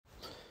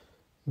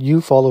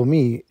You follow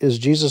me is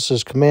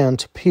Jesus' command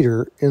to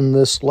Peter in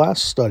this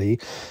last study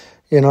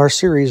in our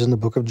series in the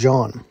book of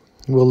John.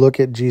 We'll look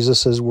at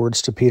Jesus'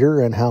 words to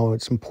Peter and how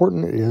it's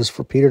important it is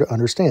for Peter to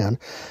understand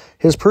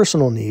his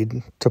personal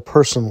need to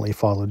personally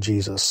follow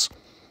Jesus.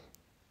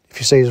 If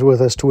he stays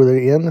with us to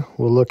the end,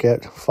 we'll look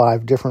at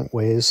 5 different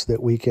ways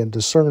that we can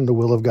discern the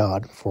will of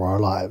God for our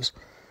lives.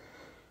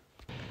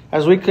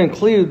 As we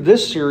conclude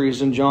this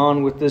series in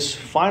John with this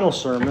final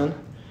sermon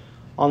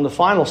on the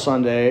final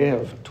Sunday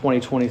of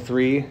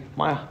 2023,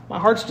 my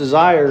heart's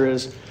desire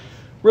has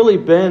really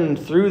been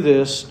through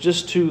this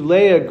just to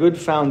lay a good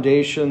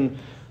foundation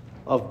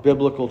of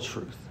biblical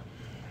truth.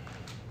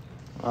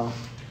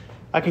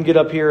 I can get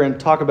up here and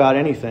talk about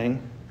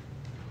anything,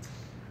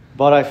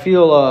 but I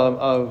feel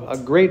a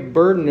great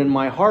burden in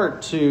my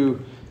heart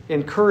to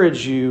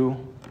encourage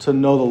you to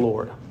know the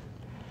Lord.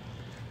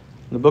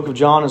 The book of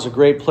John is a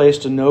great place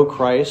to know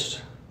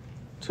Christ,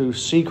 to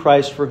see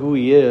Christ for who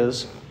he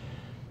is,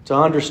 to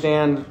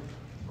understand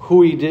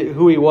who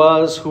he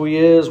was, who he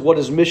is, what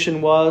his mission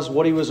was,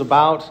 what he was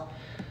about,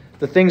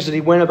 the things that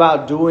he went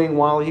about doing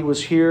while he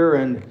was here.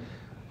 And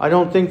I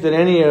don't think that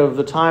any of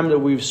the time that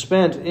we've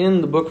spent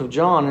in the book of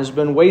John has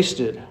been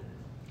wasted.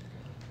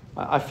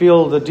 I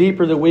feel the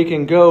deeper that we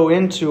can go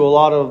into a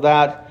lot of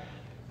that,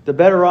 the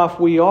better off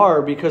we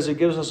are, because it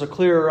gives us a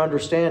clearer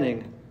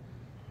understanding.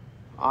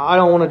 I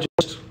don't want to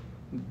just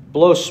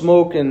blow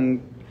smoke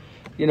and,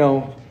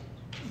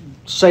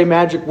 say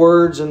magic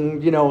words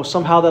and,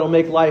 somehow that'll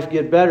make life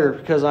get better,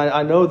 because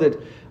I know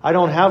that I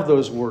don't have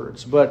those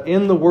words. But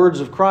in the words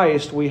of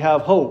Christ, we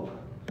have hope.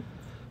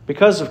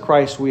 Because of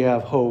Christ, we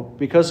have hope.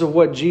 Because of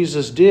what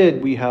Jesus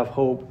did, we have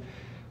hope.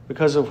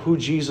 Because of who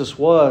Jesus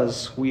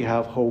was, we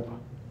have hope.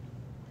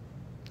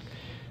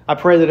 I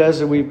pray that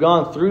as we've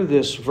gone through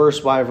this verse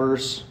by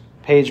verse,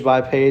 page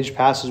by page,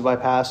 passage by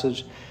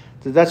passage,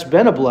 that's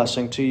been a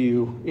blessing to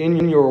you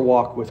in your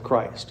walk with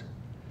Christ.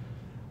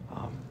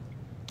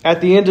 At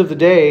the end of the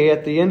day,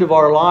 at the end of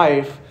our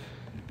life,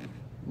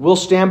 we'll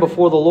stand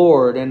before the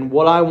Lord. And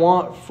what I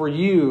want for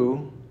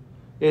you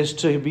is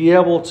to be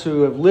able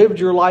to have lived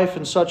your life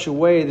in such a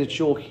way that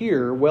you'll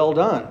hear, "Well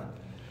done,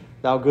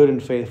 thou good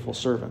and faithful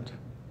servant."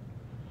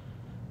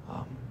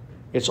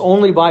 It's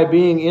only by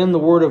being in the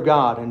Word of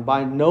God and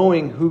by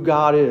knowing who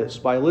God is,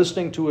 by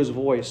listening to his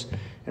voice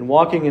and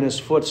walking in his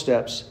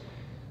footsteps,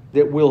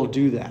 that we'll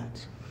do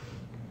that.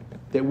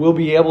 That we'll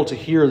be able to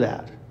hear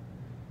that.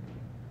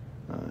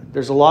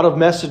 There's a lot of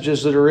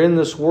messages that are in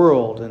this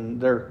world, and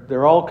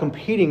they're all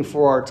competing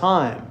for our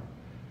time.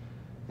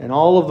 And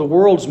all of the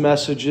world's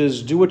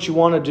messages: do what you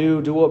want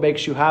to do what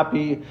makes you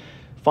happy,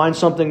 find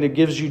something that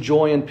gives you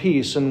joy and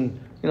peace. And,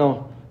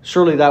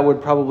 surely that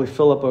would probably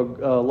fill up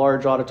a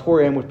large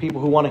auditorium with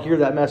people who want to hear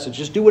that message.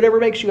 Just do whatever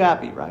makes you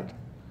happy, right?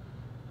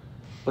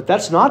 But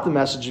that's not the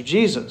message of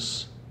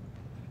Jesus.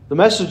 The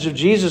message of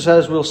Jesus,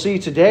 as we'll see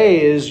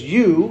today, is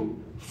you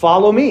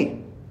follow me.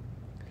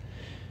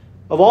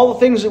 Of all the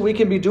things that we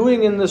can be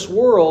doing in this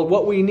world,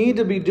 what we need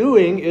to be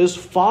doing is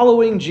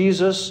following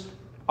Jesus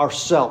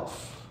ourselves.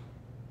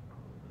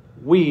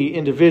 We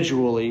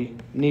individually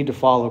need to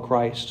follow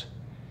Christ.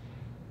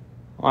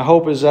 My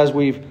hope is, as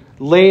we've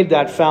laid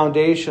that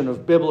foundation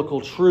of biblical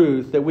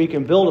truth, that we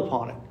can build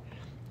upon it.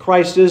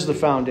 Christ is the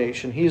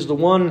foundation. He's the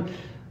one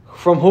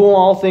from whom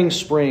all things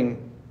spring.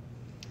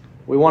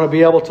 We want to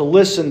be able to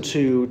listen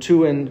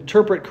to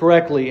interpret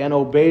correctly, and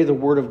obey the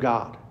Word of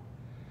God.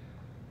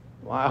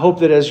 I hope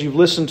that as you've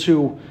listened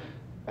to,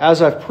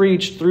 as I've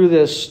preached through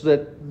this,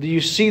 that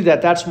you see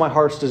that that's my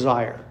heart's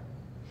desire.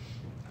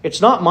 It's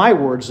not my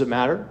words that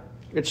matter.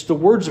 It's the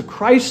words of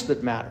Christ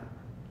that matter.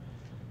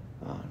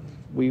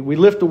 We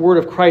lift the word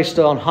of Christ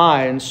on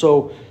high, and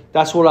so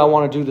that's what I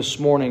want to do this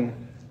morning.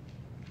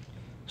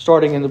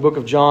 Starting in the book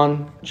of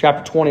John,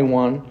 chapter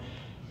 21.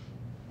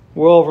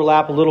 We'll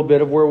overlap a little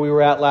bit of where we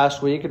were at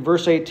last week. In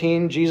verse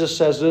 18, Jesus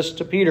says this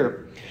to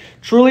Peter: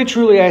 "Truly,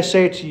 truly, I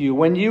say to you,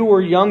 when you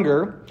were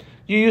younger,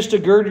 you used to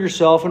gird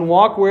yourself and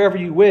walk wherever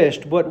you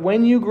wished. But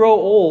when you grow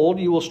old,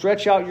 you will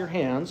stretch out your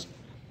hands.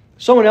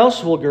 Someone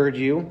else will gird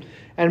you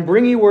and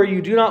bring you where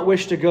you do not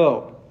wish to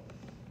go."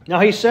 Now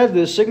he said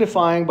this,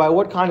 signifying by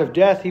what kind of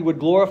death he would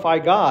glorify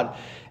God.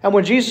 And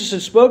when Jesus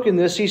had spoken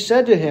this, he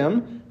said to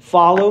him,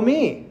 "Follow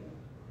me."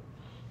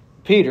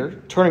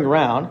 Peter, turning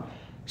around,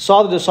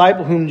 saw the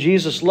disciple whom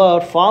Jesus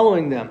loved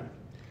following them,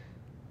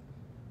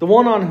 the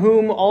one on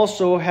whom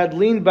also had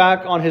leaned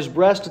back on his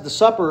breast at the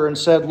supper, and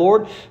said,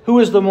 "Lord, who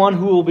is the one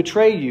who will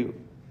betray you?"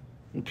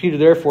 And Peter,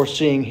 therefore,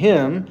 seeing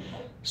him,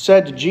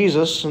 said to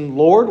Jesus, "And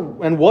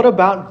Lord, and what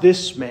about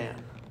this man?"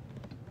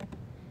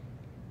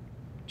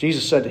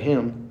 Jesus said to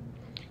him,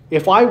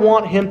 "If I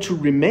want him to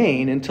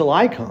remain until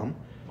I come,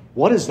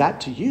 what is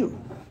that to you?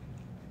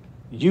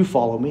 You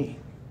follow me."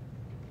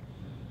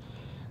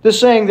 This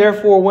saying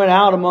therefore went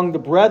out among the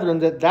brethren,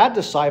 that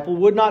disciple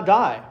would not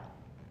die.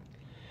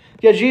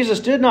 Yet Jesus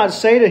did not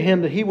say to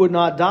him that he would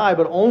not die,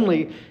 but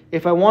only,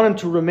 "If I want him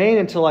to remain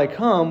until I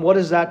come, what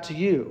is that to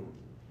you?"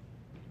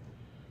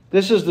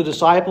 This is the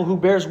disciple who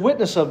bears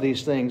witness of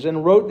these things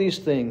and wrote these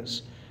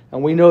things,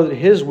 and we know that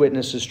his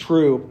witness is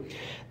true.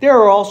 There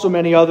are also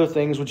many other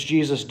things which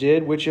Jesus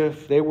did, which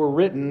if they were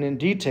written in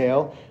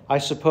detail, I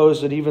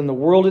suppose that even the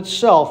world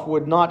itself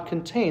would not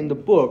contain the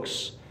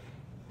books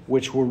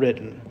which were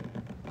written.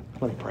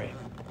 Let me pray.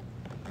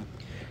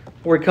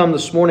 Before we come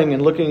this morning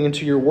and looking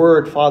into your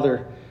word,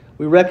 Father,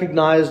 we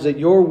recognize that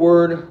your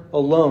word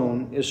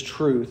alone is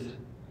truth.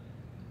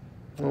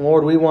 And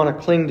Lord, we want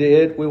to cling to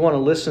it. We want to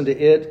listen to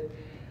it.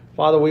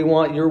 Father, we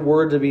want your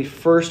word to be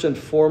first and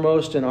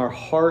foremost in our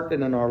heart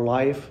and in our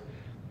life.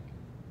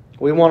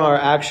 We want our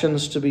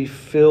actions to be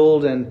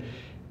filled and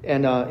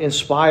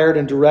inspired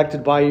and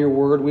directed by your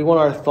word. We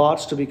want our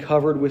thoughts to be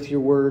covered with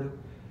your word.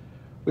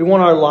 We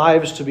want our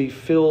lives to be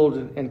filled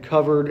and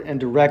covered and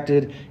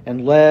directed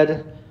and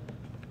led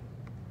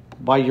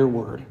by your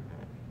word.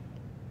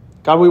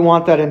 God, we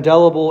want that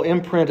indelible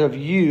imprint of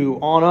you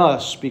on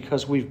us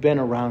because we've been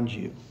around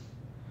you,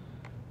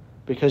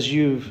 because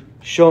you've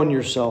shown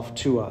yourself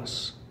to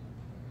us.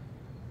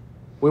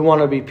 We want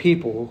to be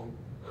people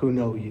who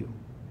know you.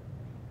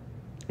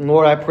 And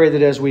Lord, I pray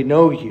that as we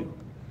know you,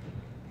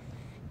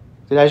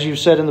 that as you've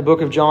said in the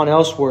book of John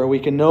elsewhere, we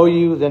can know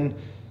you, then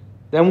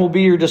we'll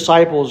be your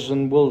disciples,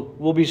 and we'll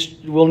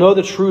know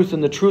the truth,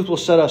 and the truth will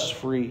set us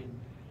free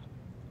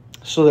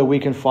so that we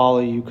can follow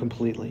you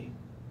completely.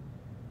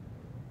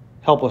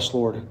 Help us,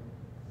 Lord,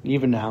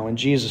 even now, in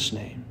Jesus'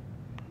 name.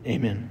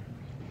 Amen.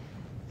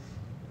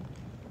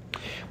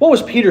 What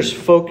was Peter's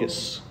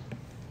focus?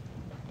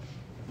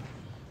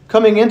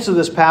 Coming into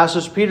this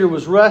passage, Peter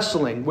was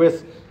wrestling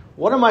with,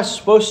 what am I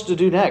supposed to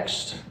do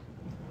next?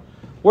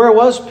 Where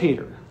was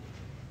Peter?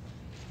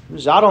 He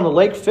was out on the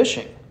lake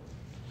fishing.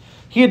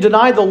 He had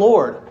denied the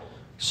Lord.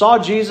 He saw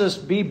Jesus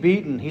be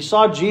beaten. He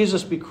saw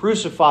Jesus be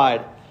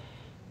crucified.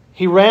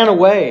 He ran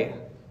away.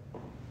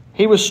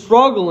 He was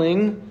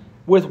struggling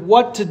with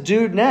what to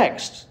do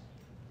next.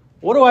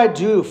 What do I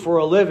do for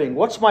a living?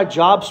 What's my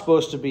job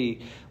supposed to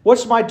be?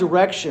 What's my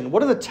direction?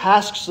 What are the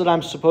tasks that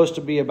I'm supposed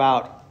to be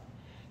about?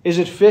 Is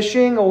it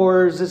fishing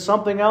or is it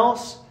something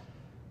else?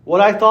 What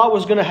I thought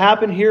was going to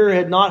happen here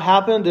had not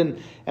happened,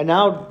 and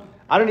now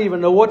I don't even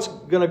know what's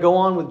going to go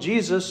on with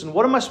Jesus, and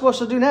what am I supposed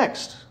to do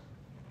next?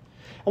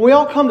 And we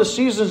all come to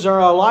seasons in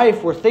our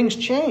life where things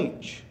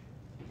change.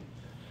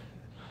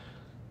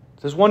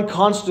 There's one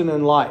constant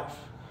in life,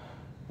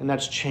 and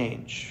that's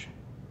change.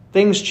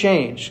 Things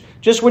change.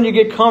 Just when you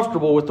get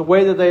comfortable with the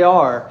way that they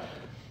are,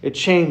 it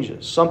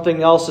changes.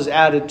 Something else is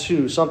added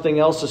to. Something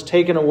else is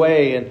taken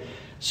away, and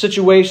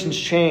situations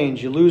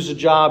change. You lose a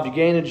job, you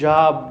gain a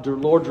job, the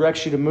Lord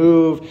directs you to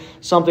move.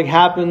 Something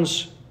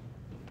happens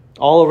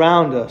all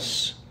around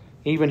us.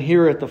 Even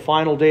here at the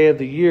final day of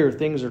the year,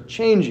 things are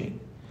changing.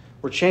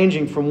 We're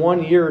changing from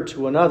one year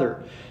to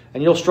another.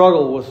 And you'll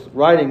struggle with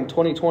writing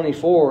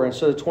 2024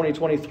 instead of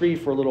 2023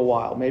 for a little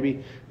while.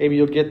 Maybe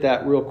you'll get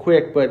that real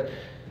quick, but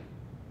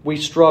we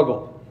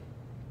struggle.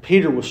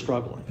 Peter was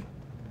struggling.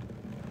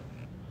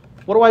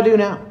 What do I do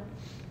now?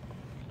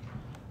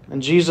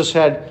 And Jesus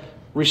had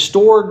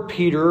restored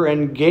Peter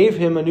and gave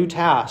him a new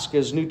task.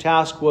 His new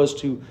task was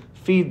to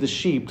feed the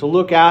sheep, to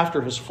look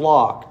after his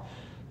flock,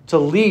 to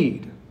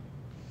lead,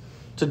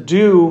 to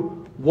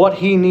do what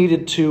he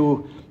needed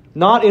to,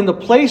 not in the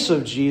place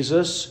of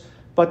Jesus,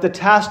 but the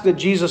task that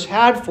Jesus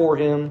had for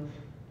him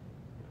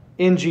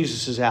in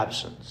Jesus'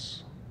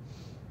 absence.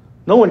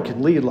 No one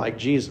can lead like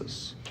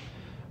Jesus.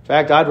 In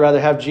fact, I'd rather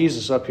have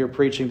Jesus up here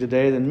preaching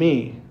today than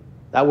me.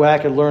 That way I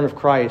could learn of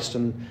Christ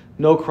and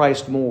know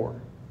Christ more.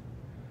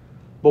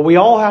 But we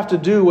all have to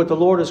do what the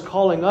Lord is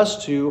calling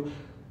us to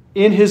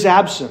in his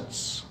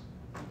absence.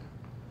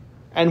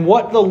 And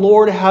what the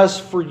Lord has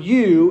for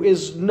you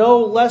is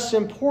no less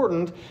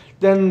important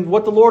than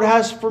what the Lord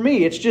has for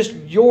me. It's just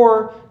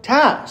your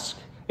task.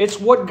 It's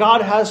what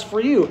God has for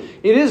you.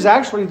 It is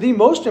actually the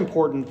most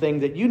important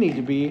thing that you need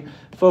to be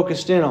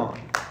focused in on.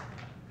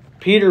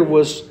 Peter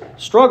was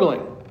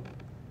struggling.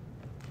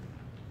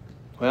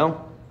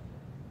 Well,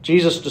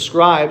 Jesus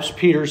describes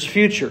Peter's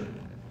future.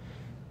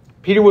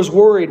 Peter was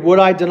worried, would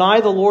I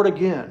deny the Lord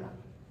again?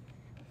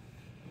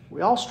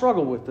 We all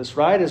struggle with this,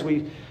 right? As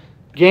we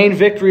gain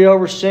victory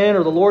over sin,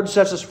 or the Lord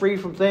sets us free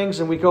from things,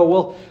 and we go,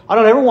 well, I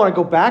don't ever want to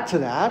go back to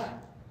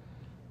that.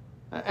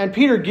 And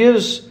Peter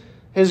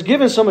has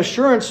given some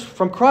assurance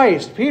from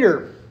Christ.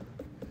 Peter,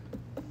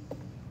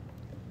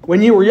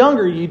 when you were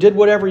younger, you did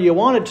whatever you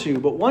wanted to,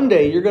 but one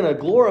day you're going to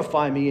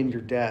glorify me in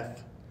your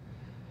death.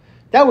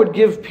 That would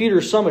give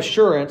Peter some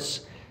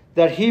assurance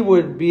that he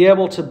would be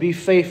able to be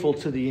faithful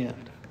to the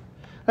end.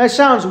 That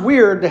sounds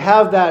weird to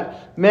have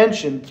that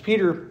mentioned.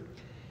 Peter,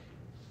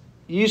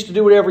 you used to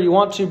do whatever you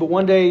want to, but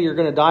one day you're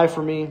going to die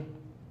for me.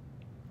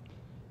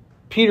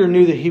 Peter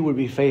knew that he would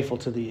be faithful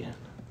to the end.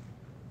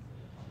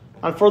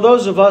 And for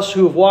those of us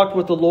who have walked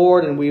with the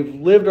Lord and we've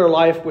lived our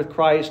life with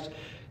Christ,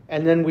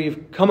 and then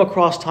we've come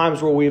across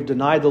times where we've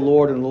denied the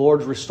Lord and the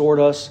Lord's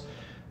restored us,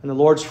 and the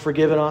Lord's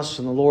forgiven us,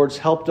 and the Lord's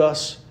helped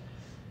us,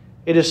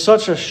 it is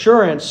such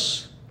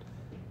assurance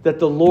that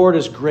the Lord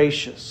is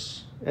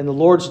gracious, and the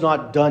Lord's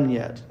not done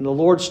yet, and the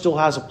Lord still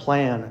has a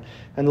plan,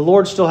 and the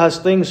Lord still has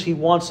things he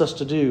wants us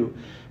to do.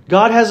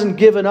 God hasn't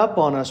given up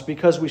on us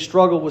because we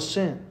struggle with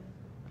sin.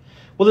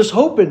 Well, there's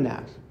hope in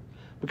that.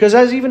 Because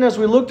even as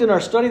we looked in our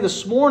study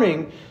this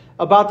morning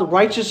about the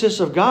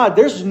righteousness of God,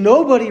 there's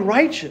nobody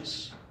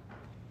righteous.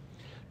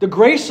 The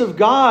grace of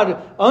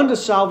God unto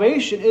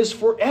salvation is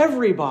for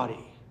everybody.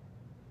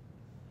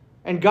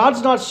 And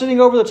God's not sitting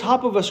over the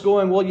top of us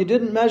going, well, you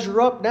didn't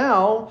measure up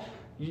now.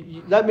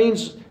 That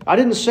means I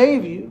didn't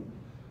save you.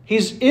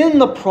 He's in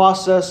the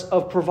process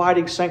of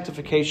providing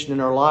sanctification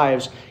in our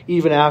lives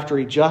even after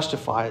He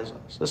justifies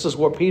us. This is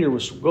what Peter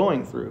was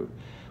going through.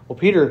 Well,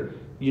 Peter,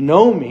 you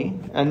know me,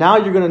 and now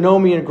you're going to know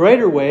me in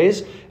greater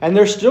ways, and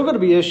there's still going to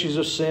be issues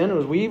of sin.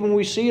 As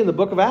we see in the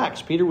book of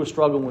Acts, Peter was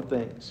struggling with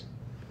things.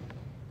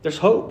 There's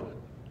hope.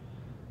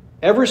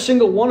 Every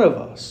single one of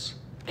us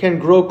can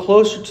grow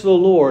closer to the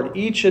Lord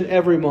each and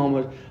every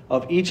moment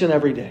of each and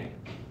every day.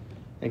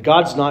 And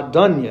God's not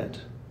done yet.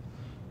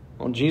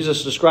 Well,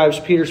 Jesus describes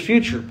Peter's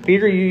future.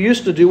 Peter, you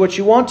used to do what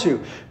you want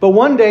to, but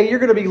one day you're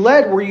going to be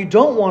led where you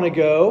don't want to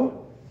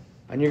go,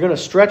 and you're going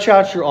to stretch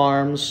out your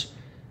arms.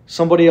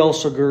 Somebody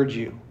else will gird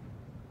you.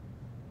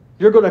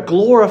 You're going to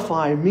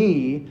glorify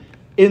me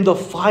in the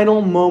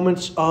final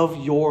moments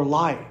of your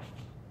life.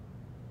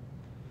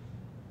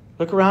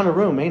 Look around the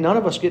room. Ain't none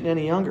of us getting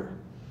any younger.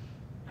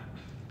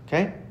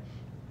 Okay?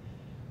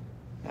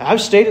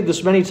 I've stated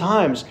this many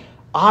times.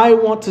 I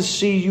want to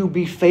see you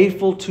be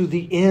faithful to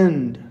the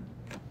end.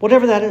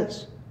 Whatever that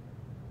is.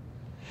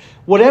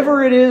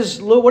 Whatever it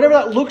is, whatever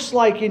that looks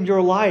like in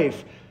your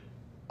life,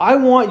 I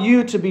want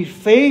you to be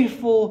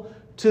faithful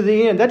to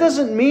the end. That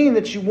doesn't mean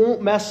that you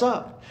won't mess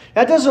up.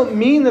 That doesn't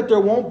mean that there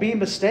won't be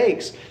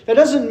mistakes. That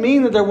doesn't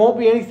mean that there won't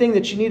be anything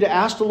that you need to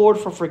ask the Lord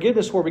for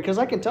forgiveness for, because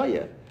I can tell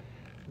you,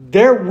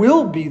 there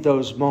will be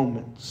those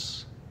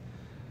moments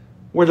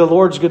where the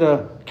Lord's going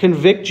to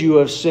convict you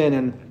of sin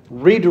and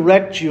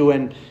redirect you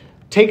and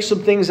take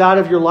some things out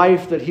of your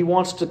life that He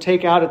wants to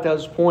take out at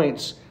those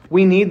points.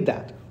 We need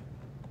that.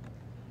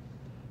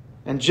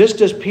 And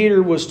just as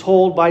Peter was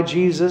told by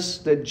Jesus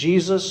that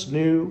Jesus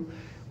knew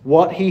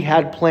what He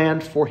had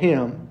planned for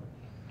him,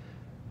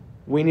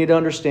 we need to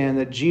understand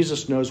that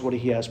Jesus knows what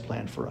He has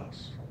planned for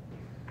us.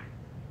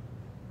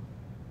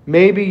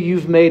 Maybe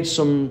you've made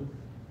some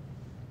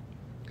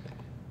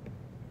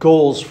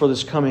goals for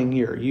this coming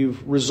year.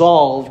 You've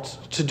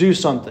resolved to do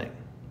something.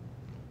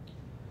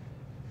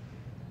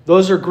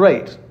 Those are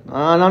great.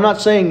 And I'm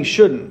not saying you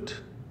shouldn't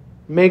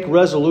make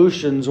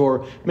resolutions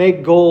or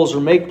make goals or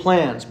make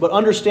plans. But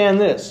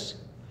understand this.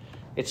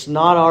 It's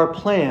not our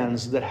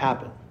plans that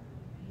happen.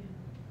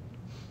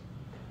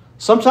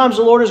 Sometimes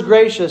the Lord is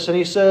gracious and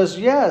He says,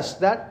 yes,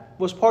 that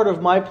was part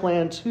of my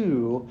plan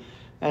too.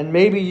 And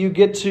maybe you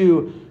get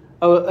to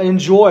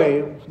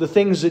enjoy the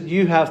things that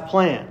you have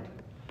planned.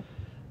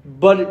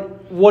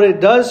 But what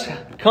it does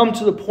come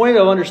to the point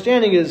of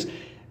understanding is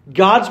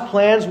God's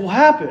plans will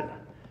happen.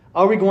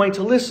 Are we going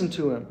to listen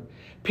to Him?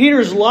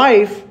 Peter's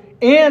life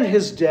and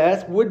his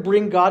death would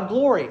bring God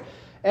glory.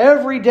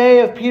 Every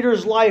day of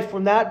Peter's life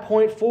from that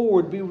point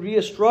forward would be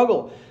a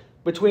struggle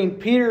between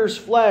Peter's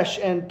flesh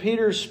and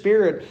Peter's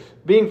spirit,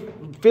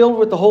 being filled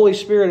with the Holy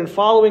Spirit and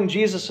following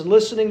Jesus and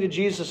listening to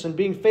Jesus and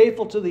being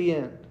faithful to the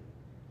end.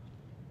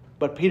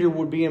 But Peter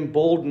would be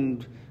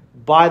emboldened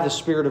by the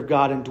Spirit of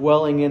God and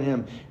dwelling in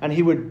him, and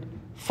he would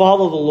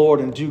follow the Lord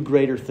and do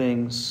greater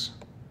things.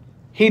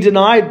 He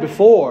denied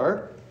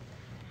before,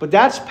 but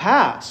that's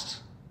past.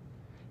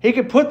 He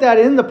could put that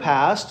in the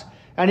past,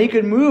 and he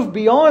could move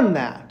beyond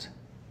that.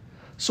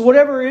 So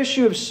whatever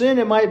issue of sin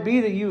it might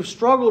be that you've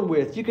struggled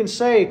with, you can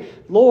say,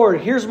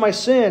 Lord, here's my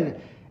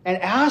sin, and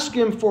ask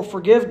Him for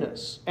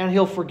forgiveness, and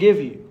He'll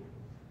forgive you.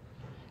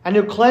 And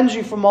He'll cleanse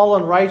you from all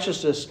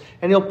unrighteousness,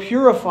 and He'll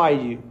purify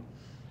you,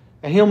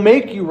 and He'll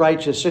make you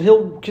righteous, and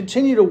He'll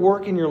continue to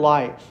work in your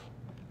life.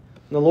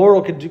 And the Lord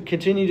will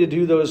continue to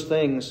do those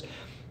things.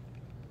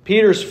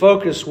 Peter's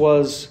focus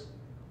was,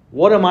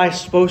 what am I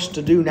supposed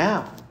to do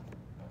now?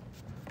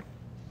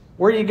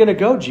 Where are you going to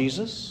go,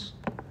 Jesus?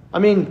 I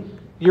mean,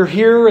 you're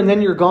here and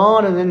then you're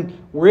gone, and then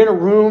we're in a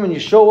room and you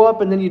show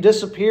up and then you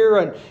disappear,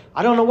 and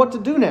I don't know what to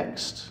do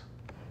next.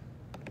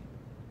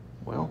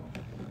 Well,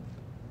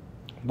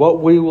 what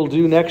we will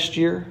do next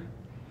year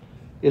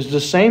is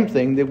the same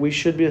thing that we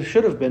should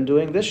have been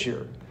doing this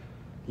year.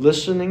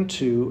 Listening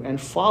to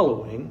and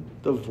following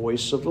the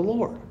voice of the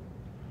Lord.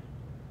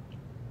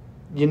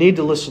 You need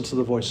to listen to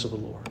the voice of the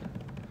Lord.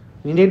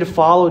 You need to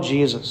follow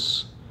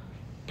Jesus.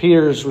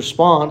 Peter's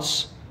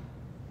response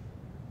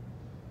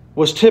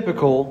was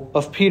typical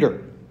of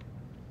Peter.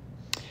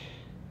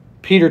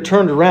 Peter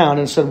turned around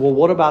and said, well,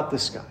 what about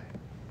this guy?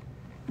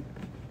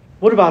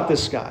 What about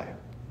this guy?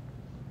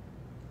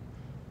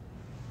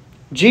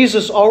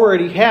 Jesus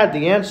already had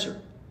the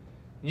answer.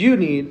 You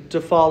need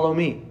to follow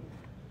me.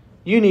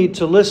 You need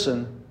to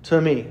listen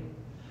to me.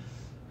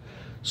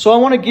 So I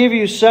want to give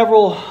you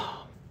several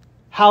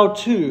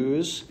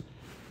how-tos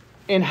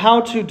in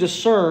how to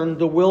discern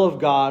the will of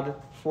God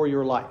for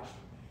your life.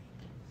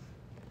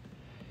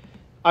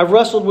 I've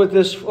wrestled with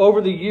this over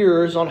the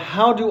years on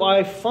how do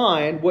I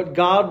find what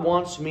God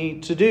wants me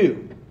to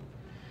do.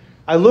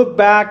 I look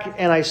back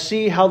and I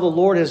see how the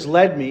Lord has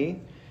led me.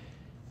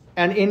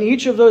 And in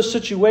each of those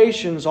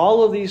situations,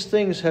 all of these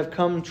things have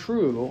come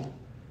true,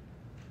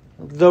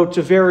 though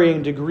to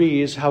varying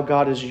degrees, how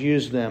God has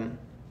used them.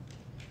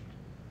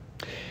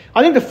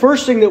 I think the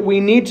first thing that we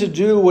need to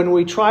do when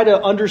we try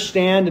to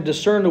understand and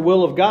discern the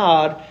will of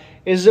God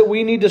is that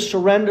we need to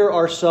surrender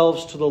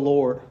ourselves to the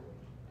Lord.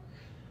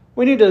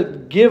 We need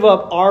to give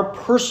up our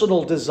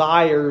personal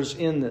desires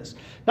in this.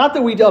 Not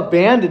that we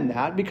abandon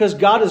that, because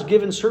God has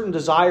given certain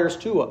desires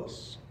to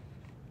us.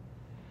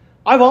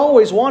 I've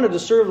always wanted to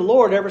serve the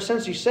Lord ever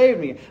since He saved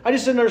me. I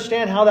just didn't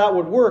understand how that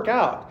would work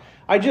out.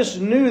 I just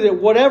knew that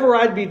whatever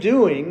I'd be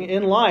doing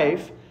in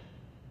life,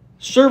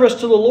 service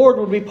to the Lord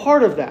would be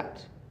part of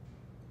that.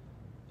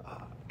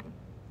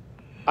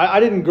 I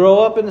didn't grow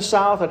up in the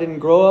South. I didn't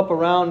grow up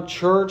around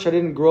church. I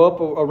didn't grow up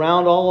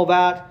around all of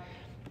that.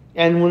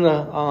 And when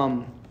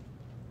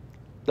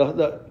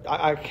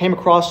I came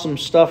across some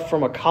stuff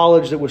from a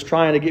college that was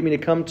trying to get me to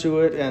come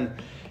to it,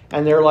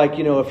 and they're like,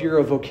 if you're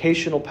a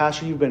vocational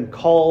pastor, you've been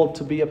called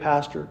to be a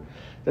pastor,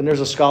 then there's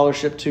a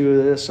scholarship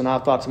to this. And I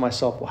thought to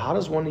myself, well, how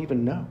does one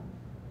even know?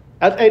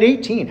 At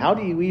 18, how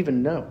do you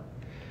even know?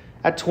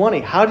 At 20,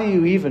 how do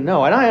you even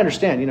know? And I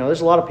understand, there's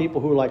a lot of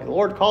people who are like, the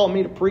Lord called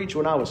me to preach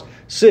when I was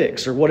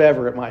 6 or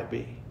whatever it might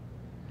be.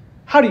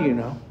 How do you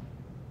know?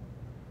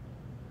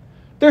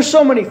 There's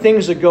so many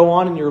things that go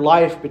on in your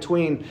life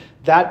between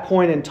that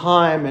point in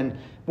time and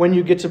when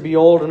you get to be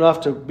old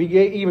enough to be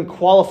even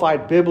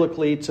qualified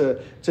biblically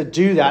to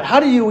do that.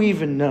 How do you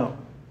even know?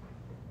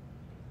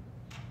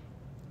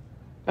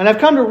 And I've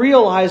come to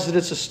realize that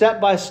it's a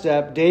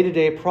step-by-step,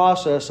 day-to-day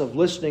process of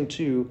listening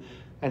to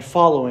and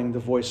following the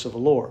voice of the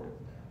Lord.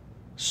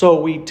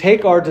 So we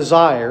take our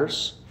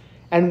desires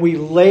and we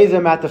lay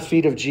them at the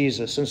feet of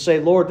Jesus and say,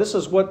 Lord, this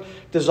is what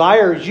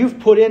desires you've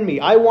put in me.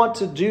 I want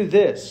to do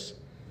this.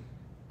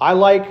 I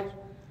like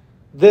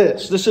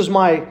this. This is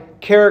my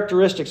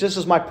characteristics. This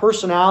is my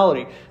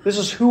personality. This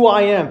is who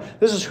I am.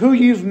 This is who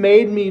you've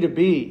made me to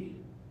be.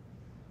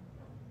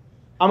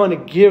 I'm going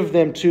to give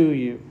them to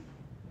you.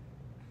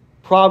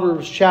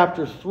 Proverbs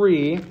chapter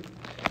 3,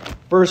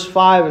 verse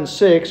 5 and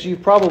 6.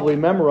 You've probably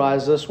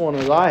memorized this one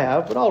as I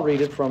have, but I'll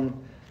read it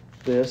from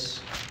this.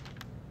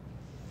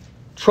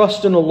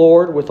 Trust in the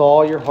Lord with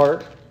all your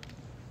heart.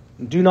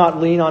 Do not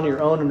lean on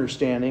your own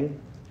understanding.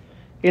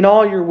 In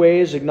all your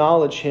ways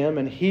acknowledge Him,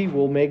 and He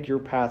will make your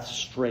path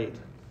straight.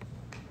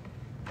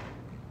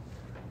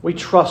 We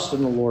trust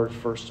in the Lord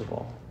first of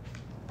all.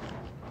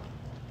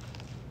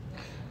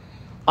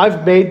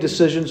 I've made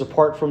decisions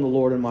apart from the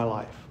Lord in my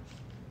life.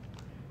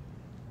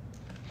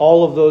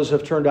 All of those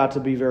have turned out to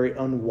be very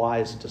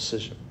unwise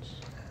decisions.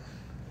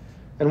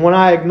 And when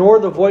I ignore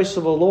the voice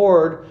of the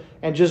Lord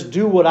and just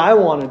do what I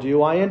want to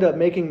do, I end up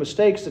making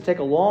mistakes that take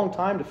a long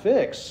time to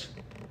fix.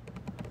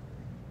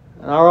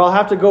 Or I'll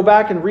have to go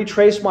back and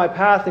retrace my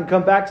path and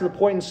come back to the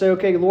point and say,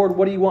 okay, Lord,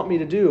 what do you want me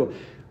to do?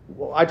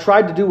 Well, I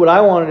tried to do what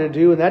I wanted to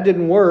do and that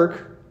didn't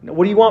work.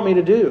 What do you want me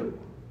to do?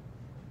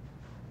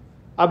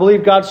 I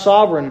believe God's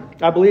sovereign.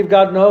 I believe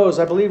God knows.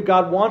 I believe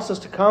God wants us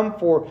to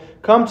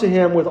come to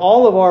Him with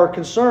all of our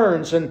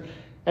concerns. And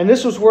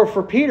this was where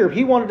for Peter,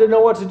 he wanted to know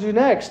what to do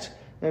next.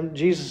 And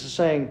Jesus is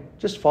saying,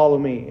 just follow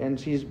me. And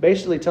He's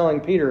basically telling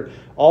Peter,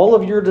 all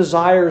of your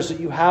desires that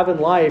you have in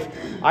life,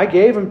 I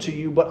gave them to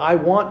you, but I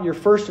want your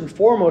first and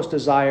foremost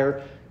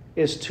desire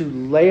is to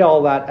lay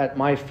all that at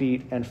my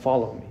feet and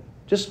follow me.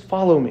 Just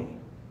follow me.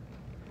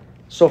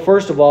 So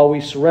first of all,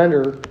 we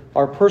surrender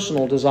our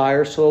personal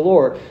desires to the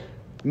Lord.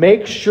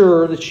 Make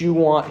sure that you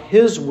want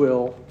His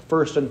will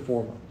first and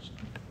foremost.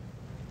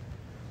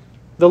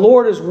 The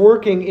Lord is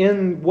working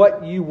in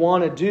what you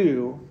want to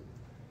do,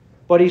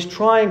 but He's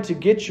trying to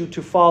get you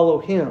to follow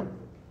Him.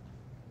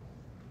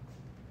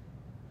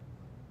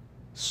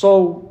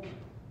 So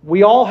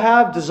we all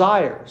have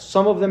desires.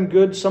 Some of them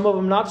good, some of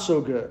them not so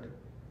good.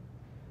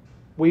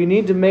 We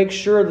need to make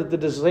sure that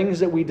the things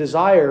that we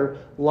desire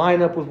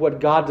line up with what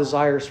God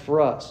desires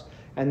for us.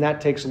 And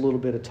that takes a little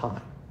bit of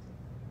time.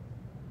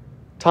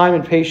 Time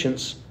and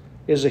patience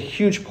is a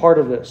huge part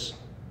of this.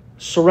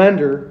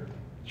 Surrender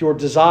your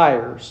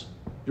desires,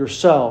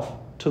 yourself,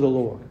 to the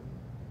Lord.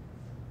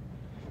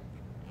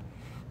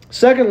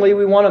 Secondly,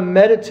 we want to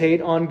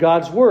meditate on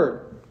God's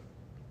Word.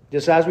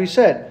 Just as we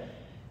said,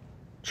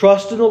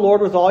 trust in the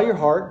Lord with all your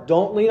heart.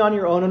 Don't lean on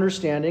your own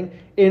understanding.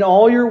 In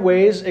all your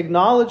ways,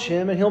 acknowledge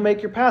Him, and He'll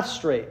make your path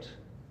straight.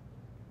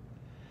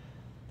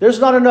 There's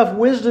not enough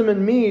wisdom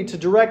in me to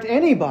direct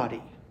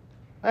anybody.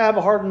 I have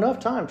a hard enough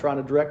time trying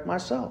to direct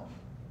myself.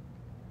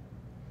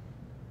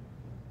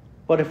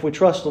 But if we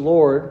trust the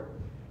Lord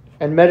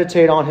and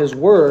meditate on His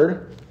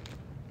Word,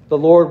 the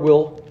Lord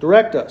will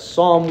direct us.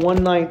 Psalm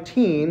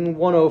 119,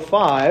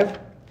 105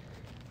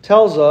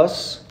 tells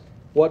us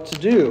what to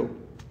do.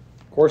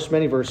 Of course,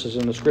 many verses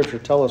in the Scripture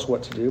tell us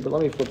what to do, but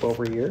let me flip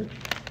over here.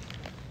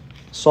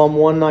 Psalm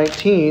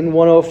 119,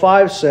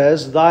 105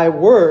 says, Thy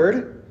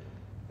Word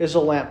is a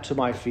lamp to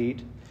my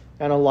feet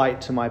and a light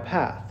to my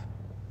path.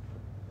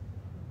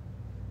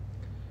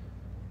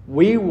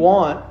 We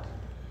want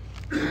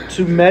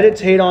to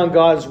meditate on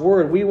God's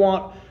Word. We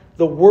want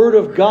the Word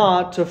of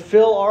God to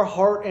fill our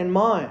heart and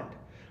mind.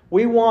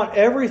 We want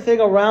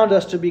everything around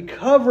us to be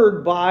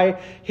covered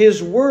by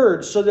His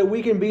Word so that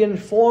we can be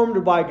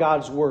informed by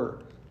God's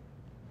Word.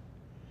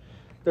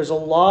 There's a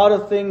lot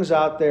of things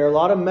out there, a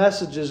lot of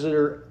messages that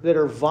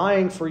are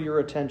vying for your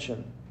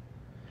attention.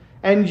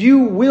 And you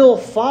will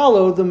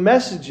follow the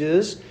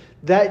messages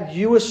that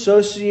you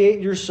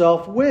associate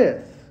yourself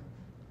with.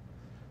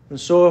 And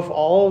so if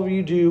all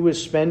you do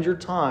is spend your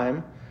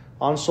time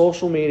on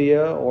social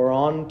media or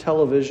on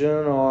television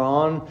or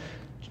on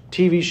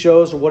TV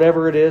shows or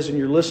whatever it is, and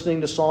you're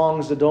listening to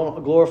songs that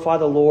don't glorify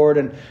the Lord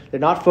and they're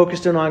not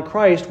focused in on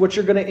Christ, what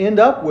you're going to end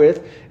up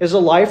with is a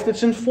life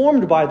that's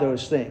informed by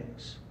those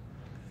things.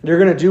 You're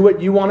going to do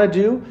what you want to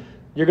do.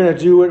 You're going to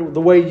do it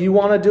the way you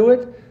want to do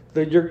it.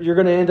 You're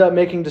going to end up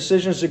making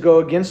decisions that go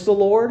against the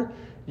Lord.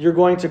 You're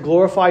going to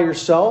glorify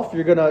yourself.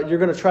 You're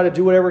going to try to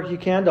do whatever you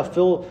can to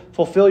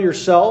fulfill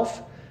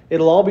yourself.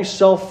 It'll all be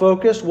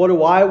self-focused. What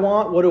do I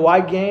want? What do I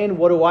gain?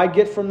 What do I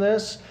get from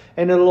this?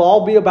 And it'll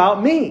all be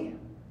about me.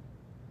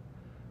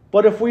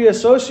 But if we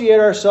associate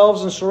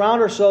ourselves and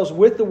surround ourselves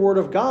with the Word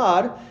of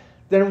God,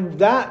 then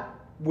that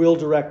will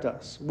direct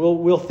us.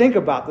 We'll think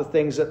about the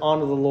things that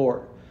honor the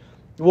Lord.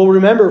 We'll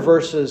remember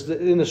verses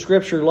in the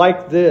Scripture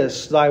like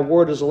this: Thy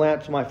Word is a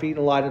lamp to my feet and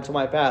a light unto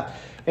my path.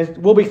 And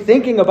we'll be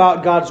thinking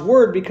about God's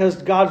Word because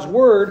God's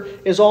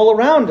Word is all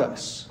around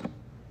us.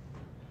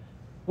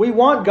 We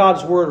want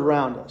God's Word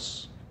around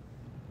us.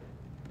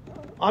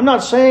 I'm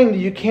not saying that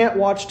you can't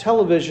watch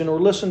television or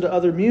listen to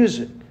other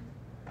music.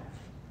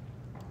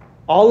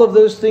 All of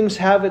those things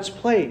have its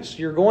place.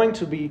 You're going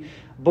to be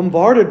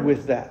bombarded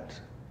with that.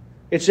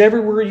 It's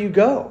everywhere you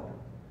go.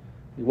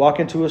 You walk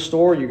into a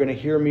store, you're going to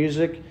hear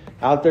music.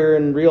 Out there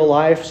in real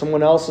life,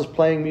 someone else is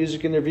playing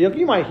music in their vehicle.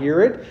 You might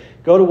hear it.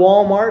 Go to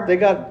Walmart, they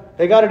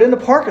got it in the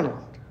parking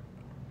lot.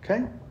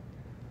 Okay?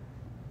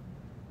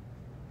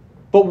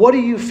 But what do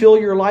you fill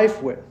your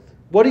life with?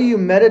 What are you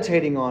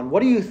meditating on?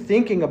 What are you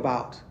thinking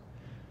about?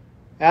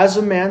 As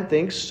a man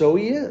thinks, so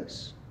he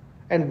is.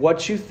 And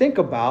what you think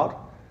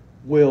about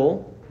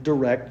will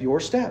direct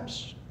your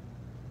steps.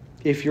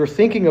 If you're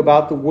thinking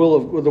about the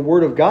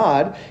Word of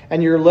God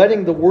and you're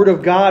letting the Word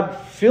of God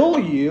fill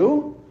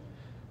you,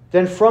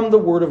 then from the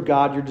Word of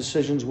God your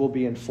decisions will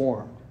be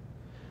informed.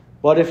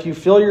 But if you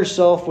fill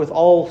yourself with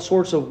all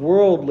sorts of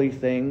worldly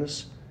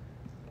things,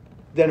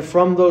 then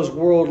from those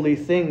worldly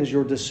things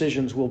your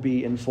decisions will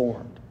be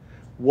informed.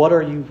 What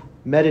are you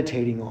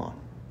meditating on?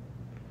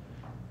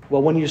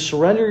 Well, when you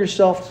surrender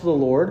yourself to the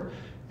Lord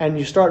and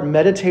you start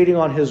meditating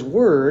on His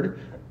Word,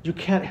 you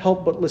can't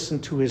help but listen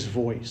to His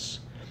voice.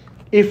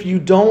 If you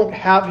don't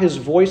have His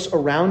voice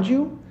around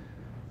you,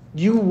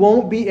 you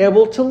won't be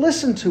able to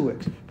listen to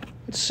it.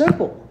 It's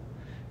simple.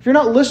 If you're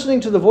not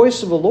listening to the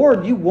voice of the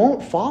Lord, you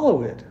won't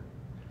follow it.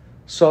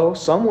 So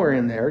somewhere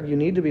in there, you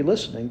need to be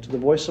listening to the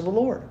voice of the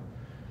Lord.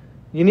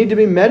 You need to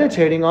be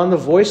meditating on the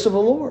voice of the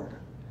Lord.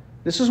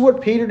 This is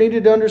what Peter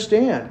needed to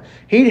understand.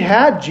 He'd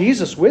had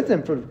Jesus with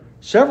him for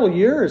several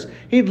years.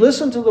 He'd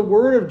listened to the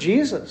word of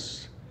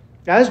Jesus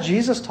as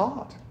Jesus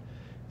taught.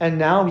 And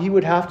now he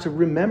would have to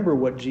remember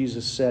what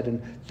Jesus said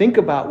and think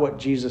about what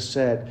Jesus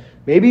said.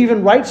 Maybe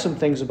even write some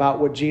things about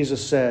what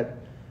Jesus said.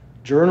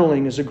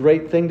 Journaling is a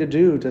great thing to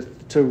do,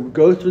 to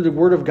go through the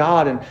Word of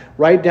God and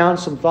write down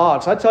some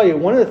thoughts. I tell you,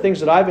 one of the things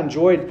that I've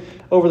enjoyed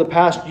over the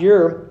past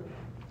year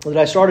that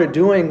I started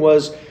doing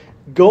was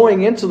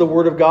going into the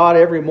Word of God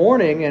every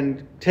morning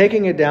and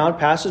taking it down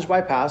passage by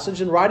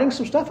passage and writing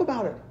some stuff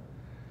about it.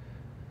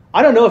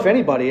 I don't know if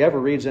anybody ever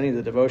reads any of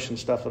the devotion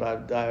stuff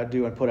that I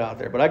do and put out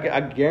there, but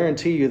I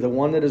guarantee you the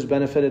one that has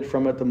benefited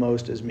from it the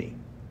most is me.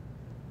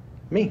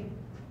 Me.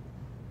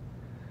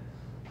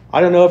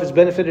 I don't know if it's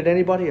benefited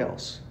anybody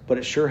else, but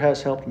it sure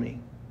has helped me.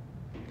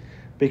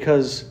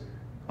 Because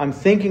I'm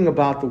thinking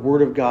about the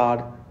Word of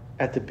God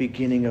at the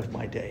beginning of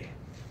my day.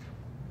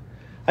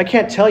 I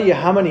can't tell you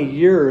how many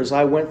years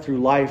I went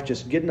through life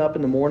just getting up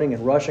in the morning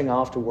and rushing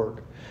off to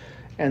work.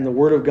 And the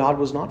Word of God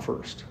was not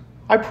first.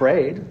 I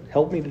prayed,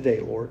 help me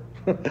today, Lord.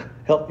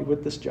 Help me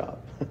with this job.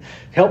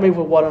 Help me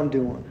with what I'm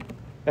doing.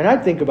 And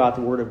I'd think about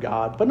the Word of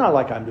God, but not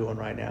like I'm doing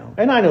right now.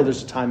 And I know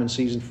there's a time and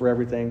season for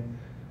everything.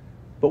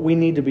 But we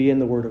need to be in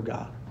the Word of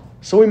God.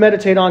 So we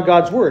meditate on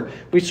God's Word.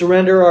 We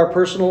surrender our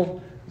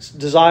personal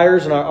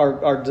desires and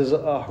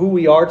our who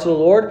we are to the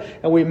Lord,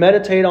 and we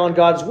meditate on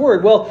God's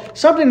Word. Well,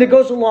 something that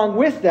goes along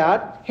with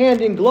that,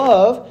 hand in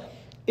glove,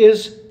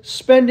 is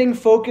spending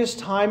focused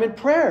time in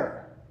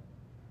prayer.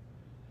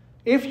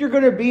 If you're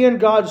going to be in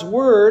God's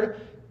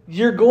Word,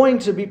 you're going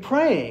to be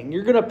praying.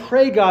 You're going to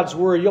pray God's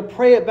Word. You'll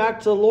pray it back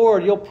to the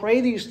Lord. You'll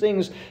pray these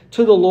things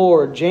to the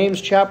Lord. James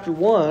chapter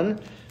 1,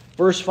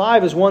 verse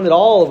 5 is one that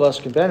all of us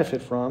can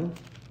benefit from.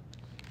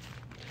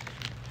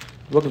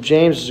 The book of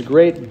James is a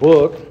great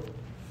book.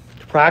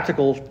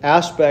 Practical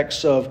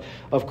aspects of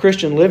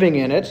Christian living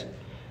in it.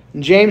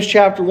 And James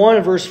chapter 1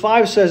 and verse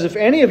 5 says, if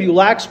any of you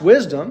lacks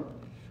wisdom,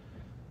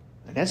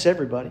 and that's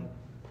everybody.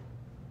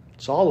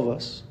 It's all of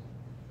us.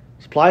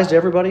 It applies to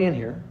everybody in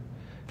here.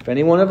 If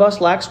any one of us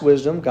lacks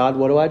wisdom, God,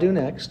 what do I do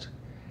next?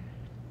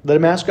 Let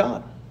him ask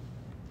God.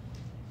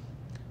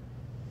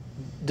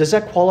 Does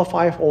that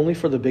qualify only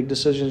for the big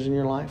decisions in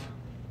your life?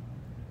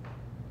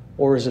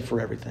 Or is it for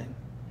everything?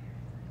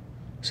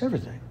 It's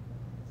everything.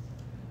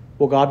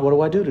 Well, God, what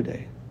do I do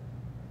today?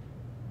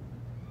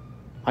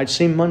 Might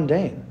seem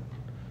mundane,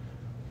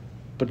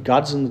 but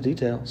God's in the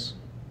details.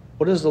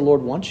 What does the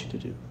Lord want you to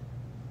do?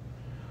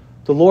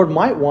 The Lord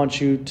might want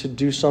you to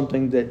do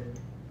something that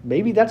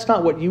maybe that's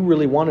not what you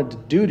really wanted to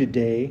do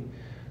today,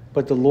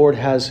 but the Lord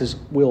has his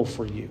will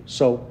for you.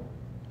 So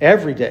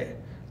every day,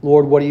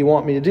 Lord, what do you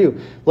want me to do?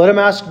 Let him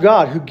ask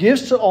God, who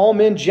gives to all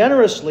men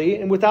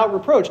generously and without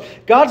reproach.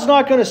 God's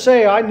not going to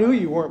say, I knew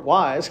you weren't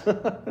wise.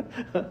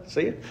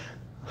 See?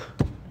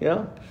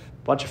 A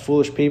bunch of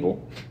foolish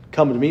people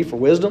coming to me for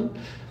wisdom.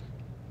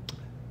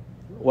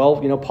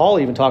 Well, Paul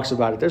even talks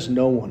about it. There's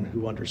no one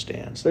who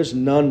understands. There's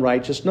none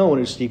righteous, no one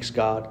who seeks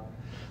God.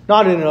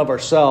 Not in and of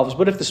ourselves,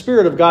 but if the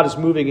Spirit of God is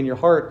moving in your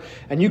heart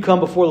and you come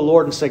before the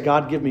Lord and say,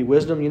 God, give me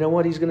wisdom, you know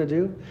what he's going to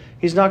do?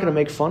 He's not going to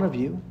make fun of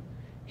you.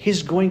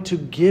 He's going to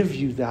give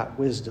you that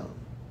wisdom.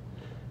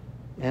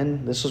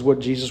 And this is what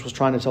Jesus was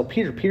trying to tell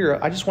Peter.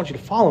 Peter, I just want you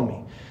to follow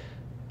me.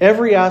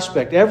 Every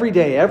aspect, every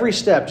day, every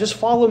step, just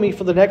follow me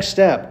for the next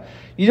step.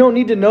 You don't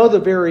need to know the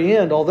very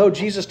end, although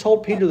Jesus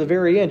told Peter the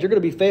very end, you're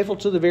going to be faithful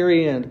to the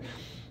very end.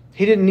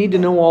 He didn't need to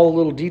know all the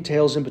little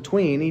details in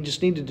between. He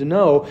just needed to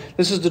know,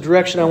 this is the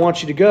direction I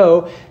want you to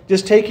go.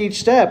 Just take each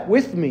step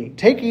with me.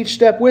 Take each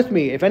step with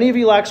me. If any of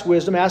you lacks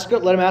wisdom, let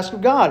him ask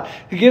of God,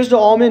 who gives to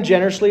all men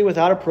generously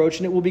without approach,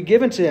 and it will be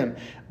given to him.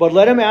 But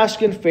let him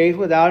ask in faith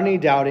without any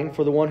doubting,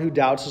 for the one who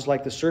doubts is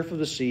like the surf of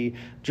the sea,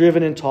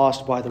 driven and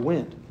tossed by the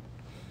wind.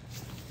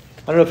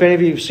 I don't know if any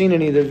of you have seen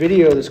any of the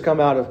video that's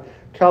come out of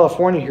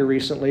California here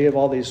recently of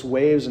all these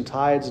waves and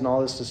tides and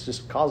all this that's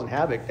just causing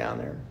havoc down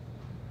there.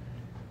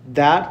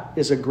 That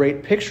is a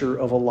great picture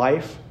of a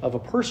life of a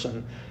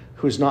person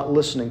who is not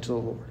listening to the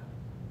Lord.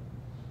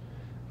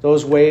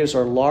 Those waves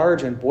are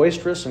large and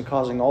boisterous and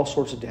causing all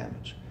sorts of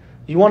damage.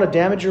 You want to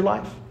damage your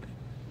life?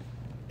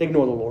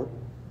 Ignore the Lord.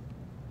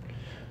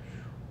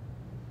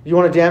 You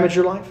want to damage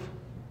your life?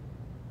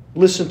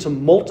 Listen to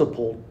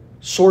multiple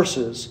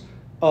sources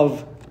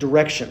of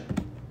direction.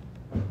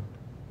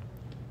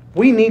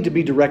 We need to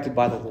be directed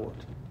by the Lord.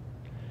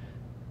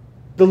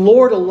 The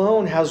Lord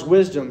alone has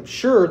wisdom.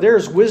 Sure,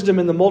 there's wisdom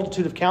in the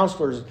multitude of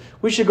counselors.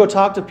 We should go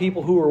talk to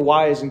people who are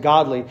wise and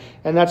godly.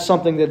 And that's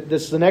something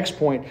that's the next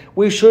point.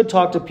 We should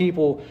talk to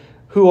people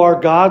who are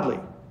godly.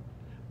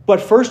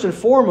 But first and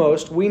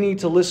foremost, we need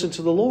to listen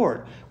to the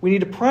Lord. We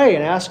need to pray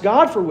and ask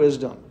God for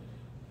wisdom.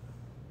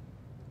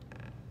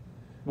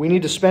 We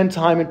need to spend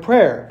time in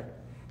prayer.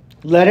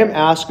 Let him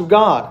ask of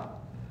God.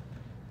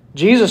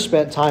 Jesus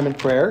spent time in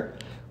prayer.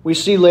 We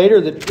see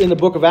later that in the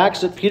book of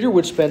Acts that Peter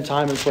would spend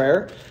time in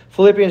prayer.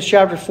 Philippians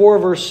chapter 4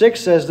 verse 6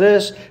 says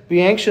this, be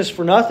anxious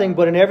for nothing,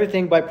 but in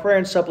everything by prayer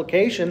and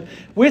supplication,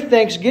 with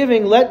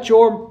thanksgiving, let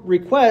your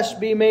requests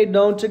be made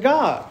known to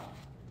God.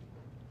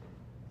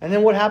 And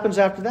then what happens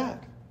after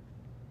that?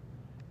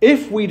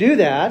 If we do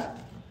that,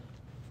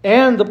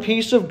 and the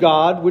peace of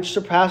God, which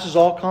surpasses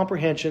all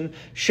comprehension,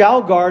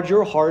 shall guard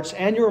your hearts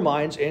and your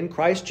minds in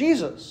Christ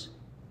Jesus.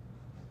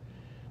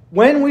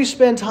 When we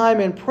spend time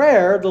in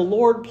prayer, the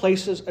Lord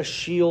places a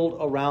shield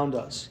around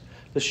us.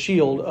 The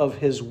shield of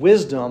his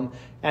wisdom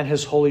and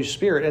his Holy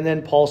Spirit. And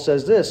then Paul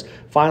says this,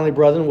 finally,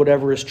 brethren,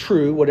 whatever is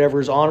true, whatever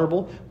is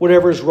honorable,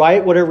 whatever is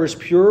right, whatever is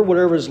pure,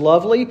 whatever is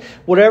lovely,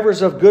 whatever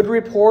is of good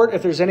report,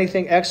 if there's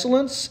anything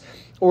excellence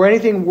or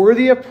anything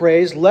worthy of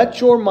praise, let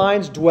your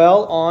minds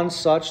dwell on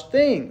such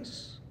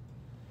things.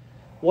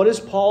 What is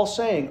Paul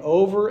saying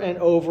over and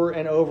over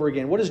and over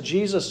again? What is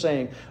Jesus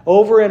saying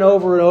over and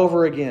over and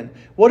over again?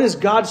 What is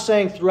God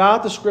saying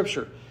throughout the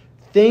Scripture?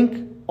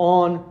 Think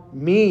on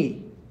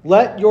me.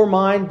 Let your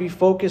mind be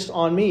focused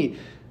on me.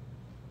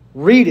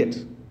 Read it.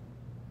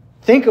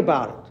 Think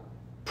about it.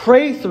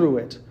 Pray through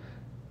it.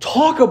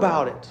 Talk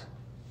about it.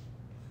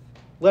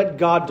 Let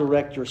God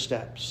direct your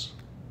steps.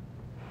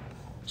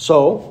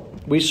 So,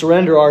 we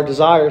surrender our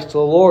desires to the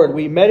Lord.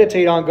 We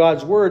meditate on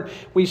God's Word.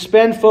 We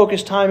spend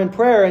focused time in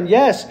prayer. And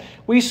yes,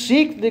 we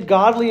seek the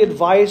godly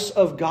advice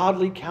of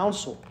godly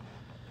counsel.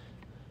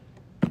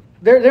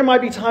 There might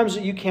be times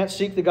that you can't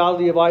seek the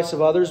godly advice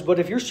of others, but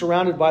if you're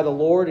surrounded by the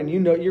Lord and you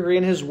know you're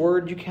in His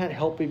Word, you can't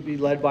help but be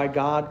led by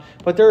God.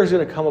 But there is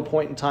going to come a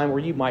point in time where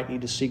you might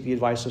need to seek the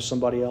advice of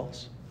somebody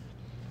else.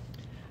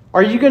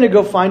 Are you going to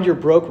go find your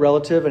broke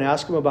relative and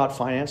ask him about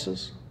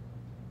finances?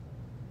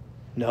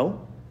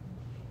 No.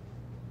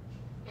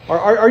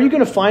 Are you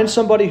going to find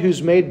somebody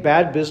who's made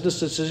bad business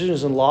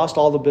decisions and lost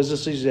all the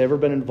businesses he's ever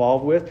been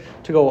involved with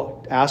to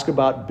go ask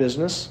about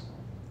business?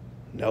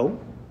 No.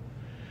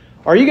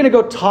 Are you going to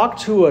go talk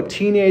to a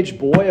teenage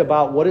boy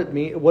about what it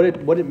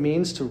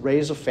means to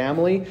raise a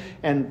family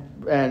and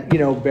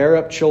bear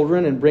up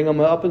children and bring them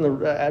up in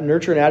the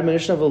nurture and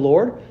admonition of the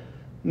Lord?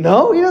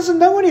 No, he doesn't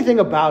know anything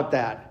about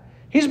that.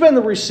 He's been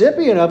the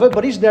recipient of it,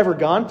 but he's never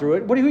gone through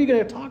it. Who are you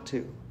going to talk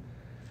to?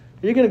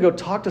 You're going to go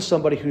talk to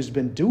somebody who's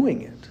been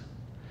doing it.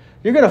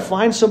 You're going to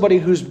find somebody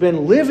who's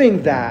been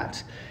living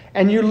that.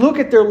 And you look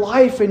at their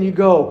life and you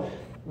go,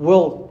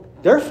 well,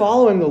 they're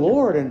following the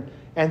Lord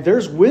and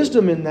there's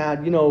wisdom in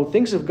that. You know,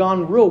 things have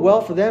gone real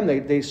well for them.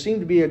 They seem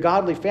to be a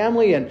godly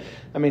family. And,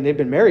 I mean, they've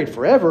been married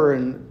forever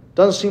and it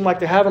doesn't seem like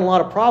they're having a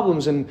lot of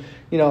problems. And,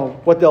 you know,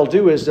 what they'll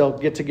do is they'll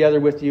get together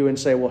with you and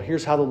say, well,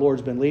 here's how the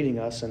Lord's been leading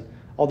us. And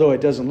although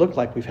it doesn't look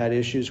like we've had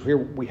issues, here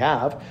we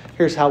have.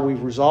 Here's how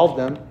we've resolved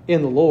them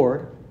in the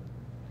Lord.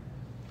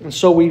 And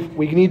so we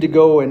need to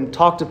go and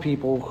talk to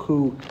people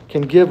who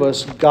can give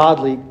us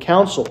godly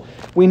counsel.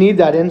 We need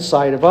that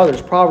insight of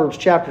others. Proverbs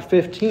chapter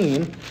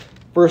 15,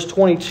 verse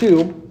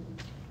 22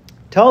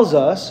 tells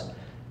us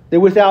that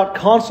without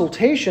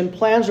consultation,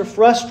 plans are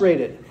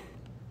frustrated.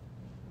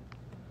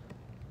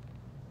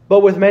 But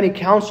with many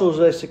counselors,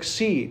 they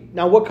succeed.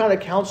 Now, what kind of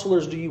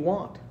counselors do you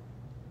want?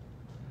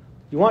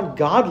 You want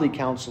godly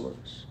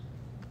counselors.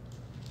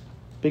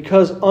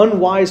 Because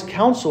unwise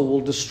counsel will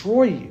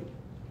destroy you.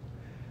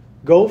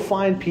 Go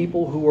find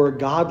people who are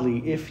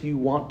godly if you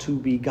want to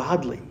be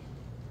godly.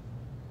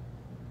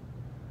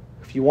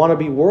 If you want to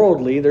be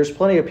worldly, there's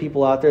plenty of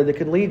people out there that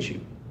can lead you.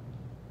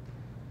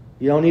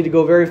 You don't need to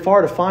go very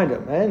far to find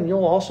them. And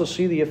you'll also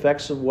see the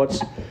effects of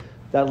what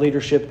that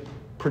leadership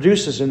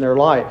produces in their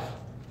life.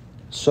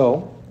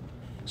 So,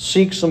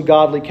 seek some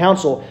godly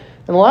counsel.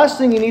 And the last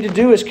thing you need to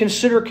do is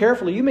consider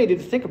carefully. You may need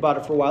to think about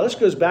it for a while. This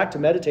goes back to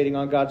meditating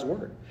on God's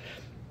Word.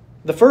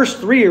 The first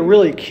three are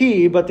really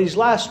key, but these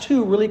last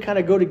two really kind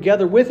of go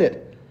together with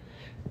it.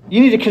 You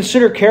need to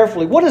consider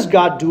carefully, what is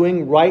God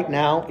doing right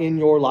now in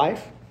your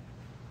life?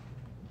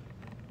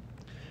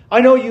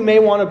 I know you may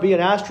want to be an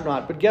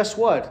astronaut, but guess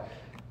what?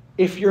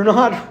 If you're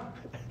not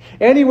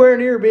anywhere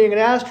near being an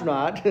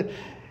astronaut, it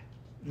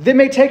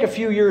may take a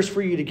few years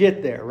for you to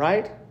get there,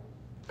 right?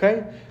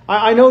 Okay?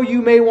 I know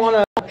you may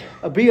want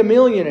to be a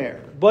millionaire,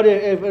 but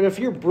if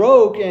you're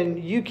broke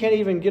and you can't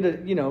even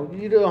get you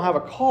don't have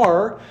a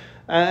car,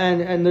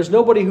 and there's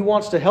nobody who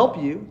wants to help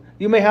you,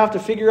 you may have to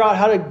figure out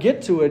how to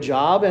get to a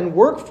job and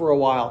work for a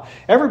while.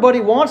 Everybody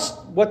wants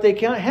what they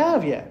can't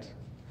have yet.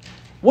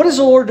 What is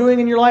the Lord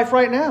doing in your life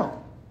right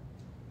now?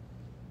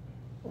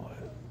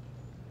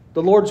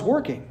 The Lord's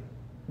working.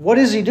 What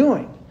is He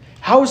doing?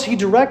 How is He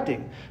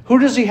directing? Who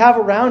does He have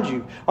around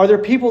you? Are there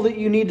people that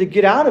you need to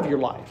get out of your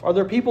life? Are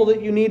there people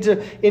that you need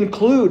to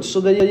include so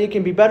that you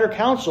can be better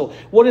counsel?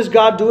 What is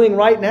God doing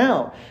right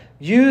now?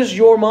 Use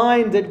your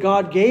mind that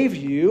God gave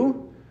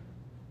you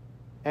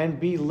and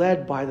be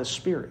led by the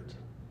Spirit.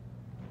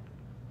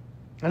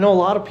 I know a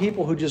lot of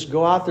people who just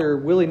go out there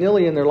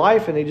willy-nilly in their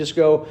life and they just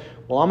go,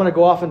 well, I'm going to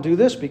go off and do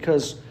this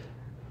because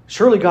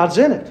surely God's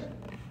in it.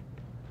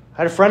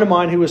 I had a friend of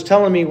mine who was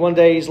telling me one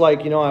day, he's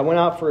like, I went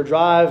out for a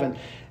drive and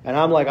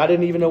I'm like, I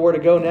didn't even know where to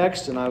go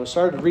next. And I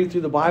started to read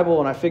through the Bible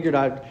and I figured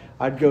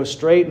I'd go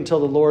straight until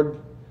the Lord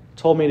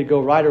told me to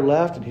go right or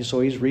left. And so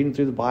he's reading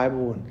through the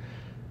Bible, and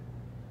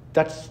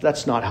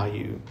that's not how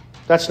you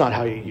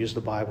use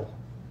the Bible.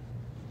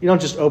 You don't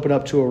just open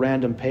up to a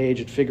random page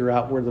and figure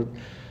out where the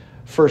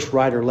first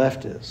right or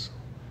left is.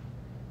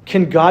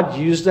 Can God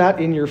use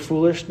that in your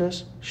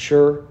foolishness?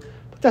 Sure.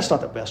 But that's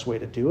not the best way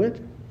to do it.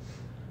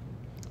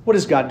 What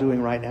is God doing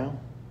right now?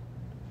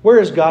 Where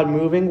is God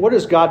moving? What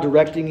is God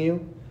directing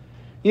you?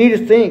 You need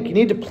to think. You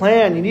need to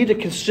plan. You need to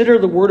consider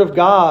the Word of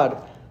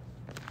God.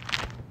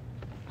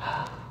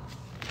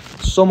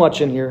 So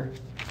much in here.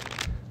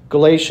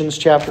 Galatians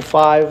chapter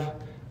 5,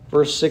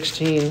 verse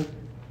 16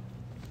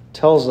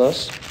 tells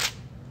us,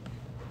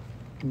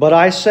 but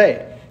I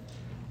say,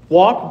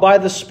 walk by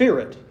the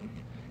Spirit,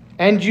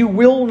 and you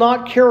will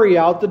not carry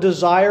out the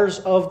desires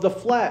of the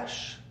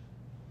flesh.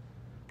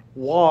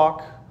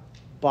 Walk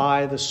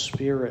by the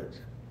Spirit.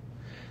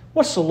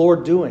 What's the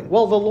Lord doing?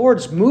 Well, the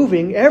Lord's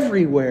moving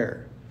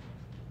everywhere.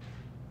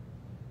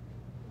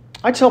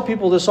 I tell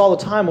people this all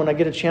the time when I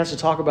get a chance to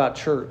talk about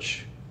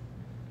church.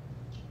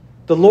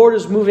 The Lord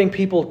is moving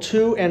people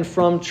to and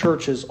from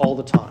churches all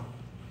the time.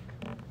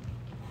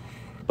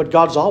 But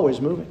God's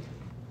always moving.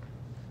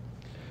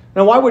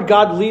 Now, why would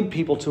God lead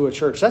people to a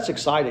church? That's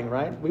exciting,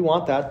 right? We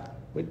want that.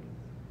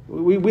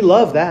 We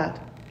love that.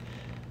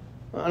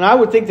 And I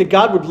would think that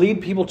God would lead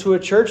people to a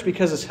church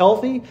because it's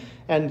healthy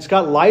and it's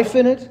got life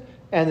in it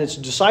and it's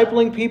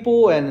discipling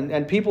people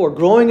and people are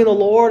growing in the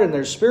Lord and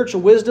there's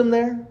spiritual wisdom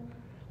there.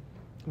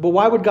 But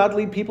why would God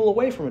lead people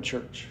away from a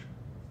church?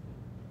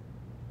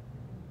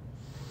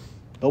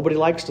 Nobody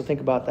likes to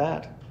think about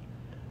that.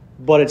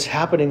 But it's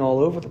happening all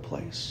over the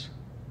place.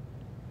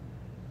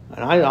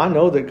 And I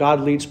know that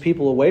God leads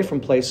people away from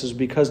places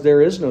because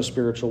there is no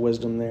spiritual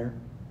wisdom there.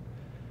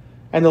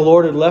 And the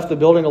Lord had left the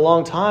building a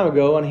long time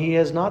ago and He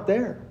is not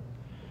there.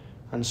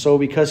 And so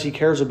because He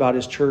cares about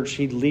His church,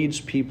 He leads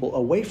people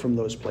away from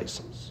those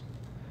places.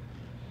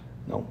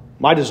 No,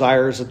 my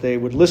desire is that they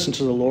would listen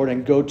to the Lord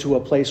and go to a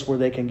place where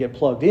they can get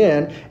plugged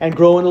in and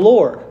grow in the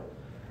Lord.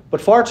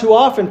 But far too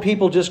often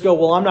people just go,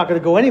 well, I'm not going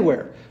to go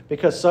anywhere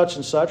because such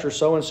and such or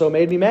so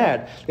made me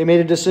mad. They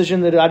made a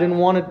decision that I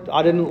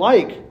didn't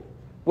like.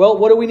 Well,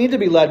 what do we need to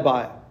be led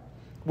by?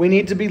 We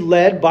need to be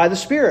led by the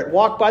Spirit.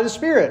 Walk by the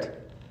Spirit.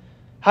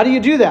 How do you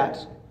do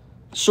that?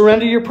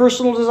 Surrender your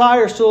personal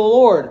desires to the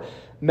Lord.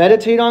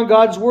 Meditate on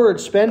God's word.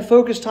 Spend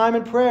focused time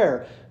in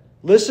prayer.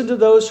 Listen to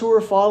those who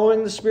are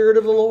following the Spirit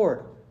of the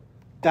Lord.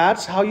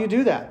 That's how you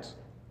do that.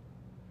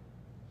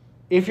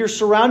 If you're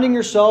surrounding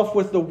yourself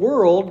with the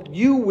world,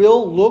 you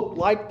will look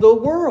like the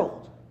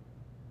world.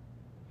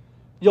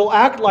 You'll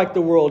act like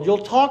the world. You'll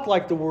talk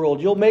like the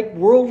world. You'll make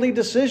worldly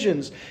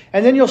decisions.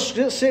 And then you'll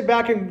sit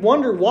back and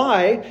wonder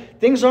why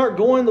things aren't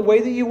going the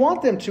way that you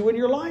want them to in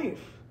your life.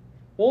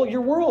 Well,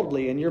 you're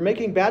worldly and you're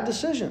making bad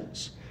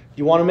decisions.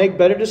 You want to make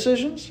better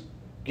decisions?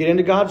 Get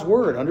into God's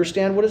Word.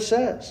 Understand what it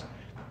says.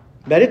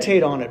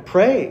 Meditate on it.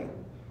 Pray.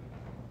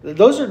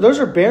 Those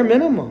are bare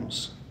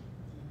minimums.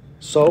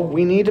 So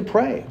we need to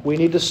pray. We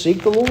need to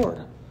seek the Lord.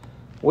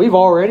 We've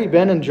already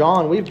been in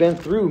John. We've been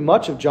through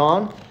much of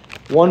John.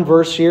 One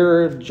verse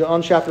here,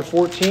 John chapter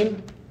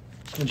 14.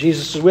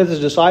 Jesus is with his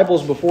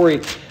disciples before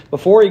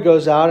he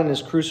goes out and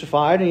is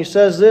crucified. And he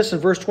says this in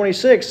verse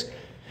 26.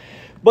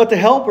 But the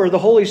Helper, the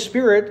Holy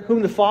Spirit,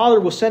 whom the Father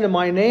will send in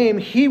my name,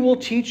 he will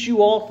teach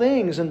you all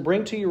things and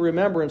bring to your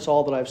remembrance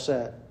all that I've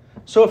said.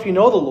 So if you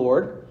know the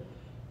Lord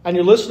and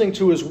you're listening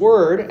to his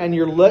word and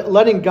you're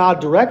letting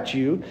God direct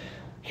you,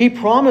 he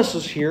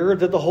promises here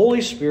that the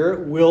Holy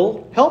Spirit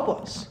will help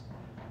us.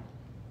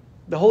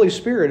 The Holy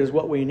Spirit is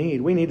what we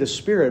need. We need the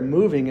Spirit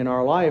moving in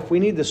our life. We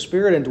need the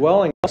Spirit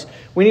indwelling us.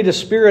 We need the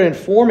Spirit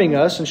informing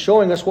us and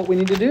showing us what we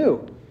need to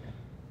do.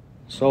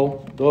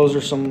 So those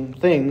are some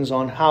things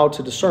on how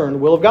to discern the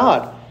will of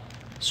God.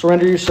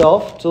 Surrender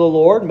yourself to the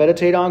Lord.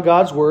 Meditate on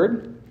God's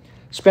word.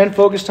 Spend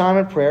focused time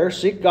in prayer.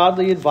 Seek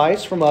godly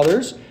advice from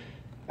others.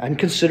 And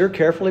consider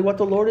carefully what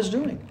the Lord is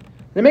doing.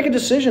 Then make a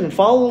decision and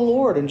follow the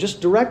Lord and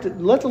just let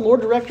the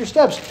Lord direct your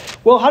steps.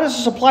 Well, how does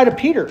this apply to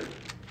Peter?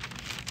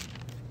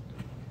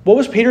 What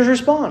was Peter's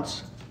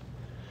response?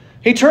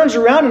 He turns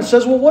around and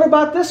says, well, what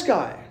about this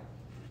guy?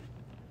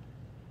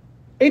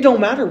 It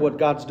don't matter what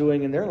God's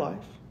doing in their life.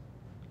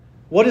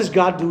 What is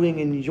God doing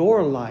in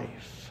your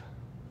life?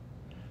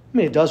 I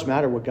mean, it does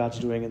matter what God's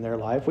doing in their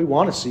life. We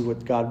want to see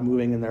what God's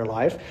moving in their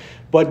life.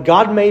 But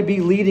God may be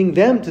leading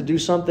them to do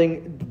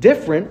something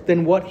different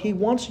than what he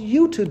wants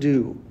you to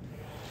do.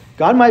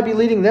 God might be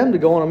leading them to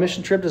go on a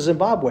mission trip to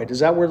Zimbabwe. Is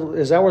that where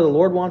the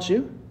Lord wants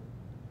you?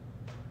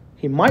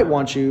 He might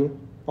want you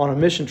on a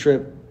mission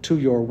trip to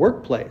your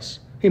workplace.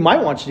 He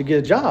might want you to get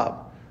a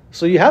job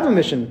so you have a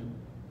mission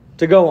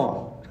to go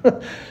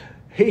on.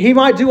 He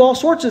might do all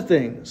sorts of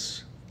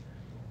things.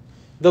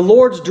 The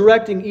Lord's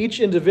directing each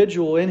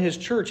individual in his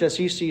church as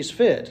he sees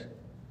fit.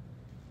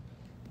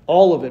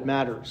 All of it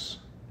matters.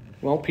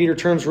 Well, Peter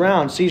turns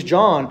around, sees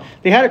John.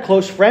 They had a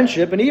close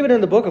friendship, and even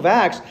in the book of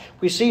Acts,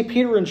 we see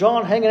Peter and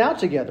John hanging out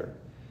together.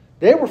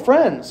 They were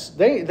friends.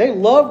 They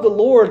loved the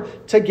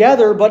Lord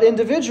together, but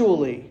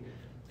individually.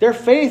 Their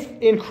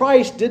faith in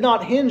Christ did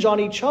not hinge on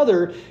each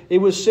other. It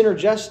was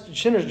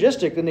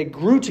synergistic, and they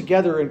grew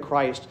together in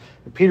Christ.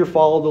 And Peter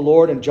followed the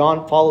Lord, and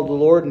John followed the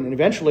Lord, and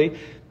eventually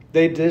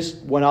they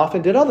just went off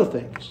and did other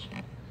things.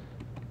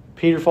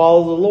 Peter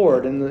followed the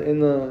Lord in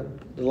the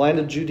land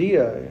of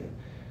Judea.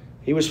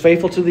 He was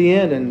faithful to the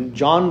end, and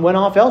John went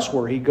off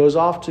elsewhere. He goes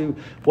off to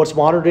what's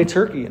modern-day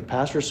Turkey and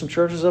pastors some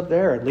churches up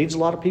there. It leads a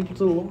lot of people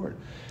to the Lord.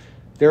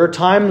 There are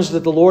times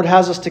that the Lord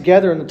has us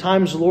together and the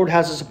times the Lord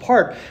has us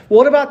apart. Well,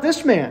 what about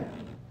this man?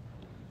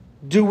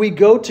 Do we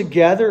go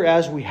together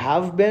as we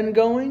have been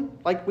going?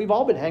 Like we've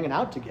all been hanging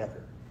out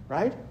together,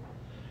 right?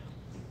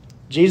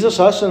 Jesus,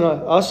 us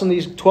and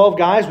these 12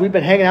 guys, we've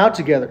been hanging out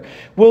together.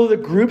 Will the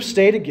group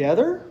stay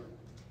together?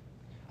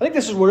 I think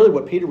this is really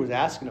what Peter was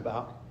asking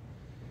about.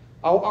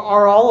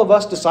 Are all of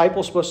us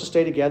disciples supposed to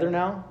stay together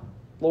now,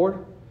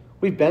 Lord?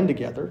 We've been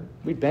together.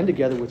 We've been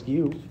together with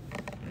you.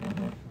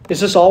 Is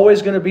this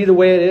always going to be the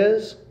way it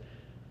is?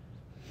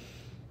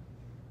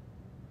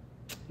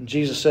 And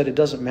Jesus said, it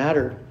doesn't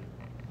matter.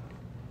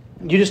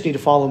 You just need to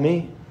follow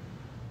me.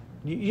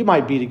 You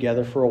might be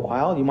together for a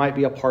while. You might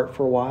be apart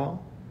for a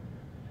while.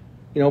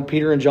 You know,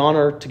 Peter and John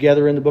are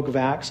together in the book of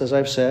Acts, as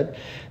I've said.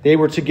 They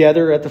were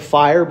together at the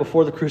fire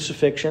before the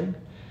crucifixion.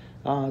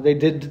 They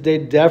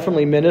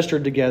definitely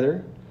ministered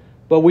together.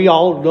 But we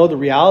all know the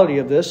reality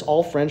of this.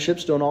 All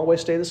friendships don't always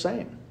stay the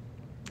same.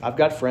 I've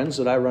got friends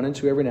that I run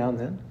into every now and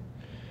then.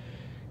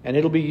 And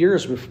it'll be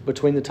years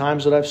between the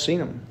times that I've seen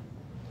them.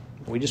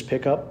 We just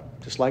pick up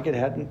just like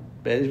it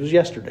was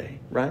yesterday,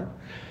 right?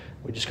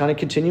 We just kind of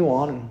continue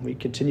on and we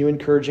continue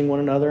encouraging one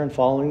another and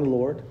following the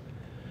Lord.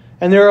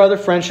 And there are other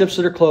friendships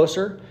that are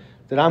closer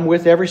that I'm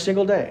with every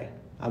single day.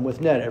 I'm with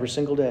Ned every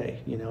single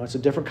day. You know, it's a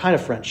different kind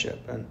of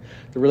friendship. And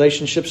the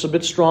relationship's a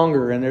bit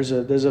stronger and there's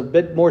a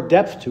bit more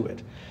depth to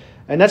it.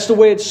 And that's the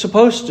way it's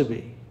supposed to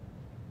be.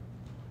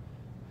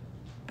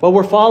 But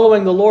we're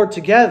following the Lord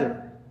together.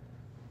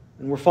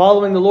 And we're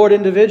following the Lord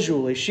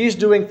individually. She's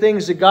doing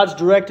things that God's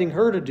directing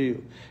her to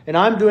do. And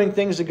I'm doing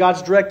things that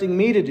God's directing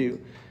me to do.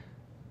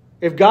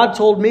 If God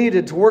told me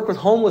to work with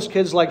homeless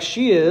kids like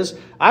she is,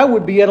 I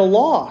would be at a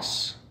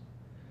loss.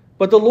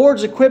 But the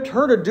Lord's equipped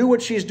her to do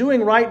what she's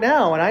doing right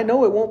now. And I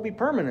know it won't be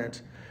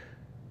permanent.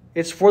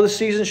 It's for the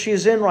season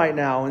she's in right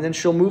now. And then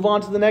she'll move on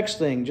to the next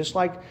thing. Just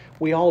like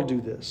we all do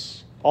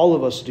this. All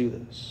of us do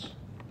this.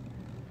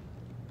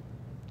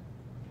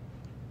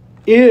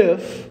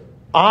 If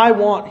I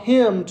want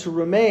Him to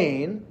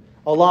remain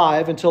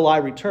alive until I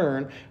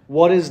return,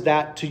 what is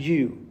that to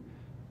you?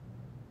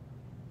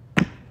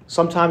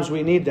 Sometimes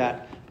we need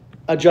that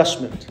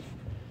adjustment.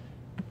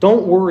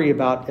 Don't worry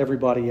about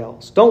everybody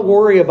else. Don't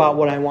worry about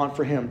what I want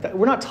for him.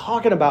 We're not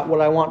talking about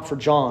what I want for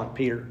John,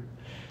 Peter.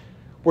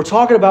 We're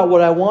talking about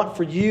what I want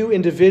for you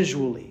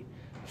individually.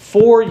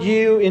 For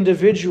you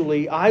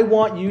individually, I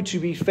want you to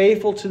be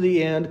faithful to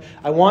the end.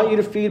 I want you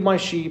to feed my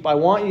sheep. I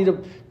want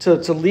you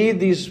to lead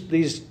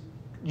these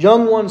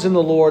young ones in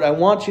the Lord. I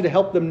want you to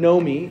help them know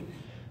me.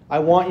 I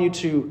want you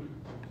to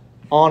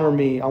honor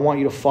me. I want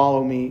you to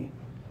follow me.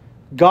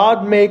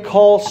 God may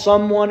call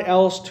someone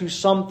else to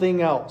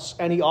something else,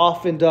 and He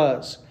often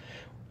does.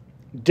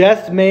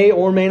 Death may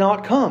or may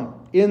not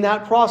come in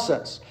that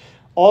process.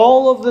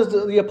 All of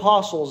the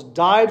apostles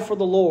died for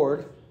the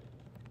Lord,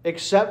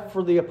 except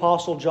for the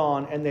apostle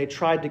John, and they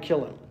tried to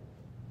kill him.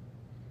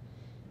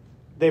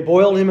 They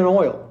boiled him in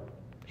oil.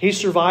 He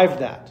survived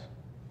that.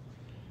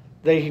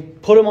 They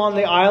put him on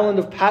the island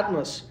of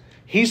Patmos.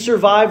 He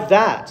survived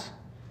that.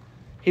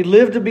 He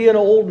lived to be an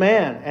old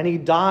man, and he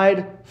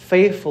died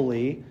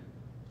faithfully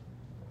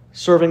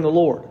serving the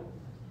Lord.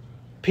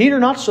 Peter,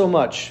 not so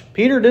much.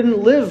 Peter didn't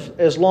live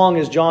as long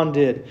as John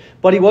did,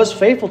 but he was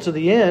faithful to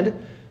the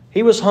end.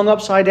 He was hung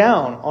upside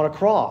down on a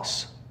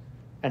cross,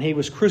 and he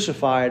was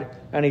crucified,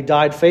 and he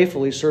died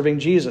faithfully serving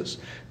Jesus.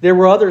 There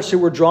were others who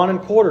were drawn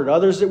and quartered,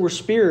 others that were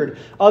speared,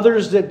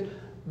 others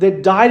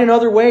that died in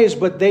other ways,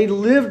 but they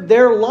lived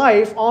their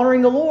life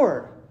honoring the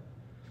Lord.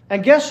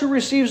 And guess who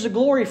receives the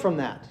glory from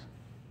that?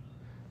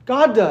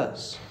 God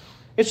does.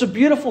 It's a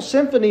beautiful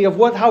symphony of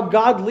how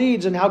God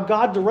leads and how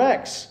God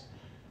directs.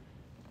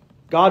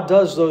 God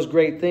does those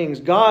great things.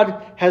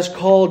 God has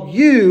called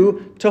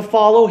you to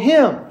follow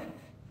Him.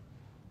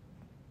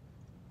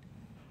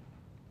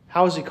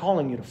 How is He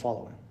calling you to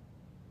follow Him?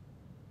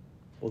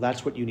 Well,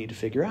 that's what you need to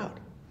figure out.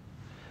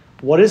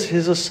 What is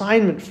His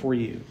assignment for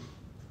you?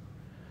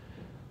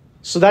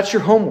 So that's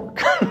your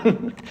homework.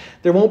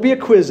 There won't be a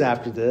quiz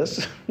after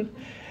this.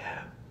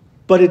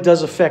 But it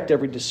does affect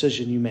every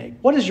decision you make.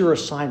 What is your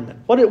assignment?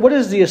 What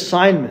is the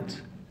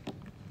assignment?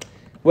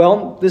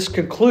 Well, this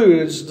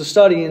concludes the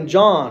study in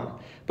John.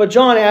 But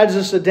John adds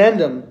this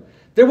addendum.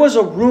 There was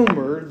a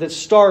rumor that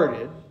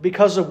started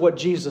because of what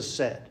Jesus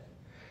said.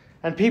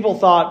 And people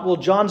thought, well,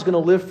 John's going to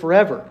live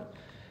forever.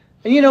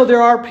 And you know,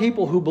 there are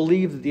people who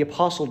believe that the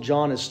Apostle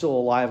John is still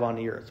alive on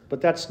the earth.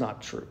 But that's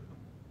not true.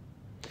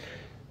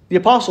 The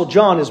Apostle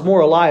John is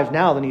more alive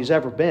now than he's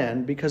ever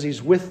been because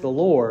he's with the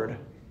Lord.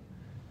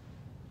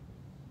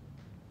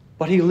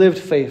 But he lived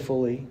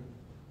faithfully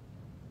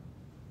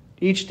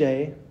each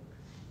day,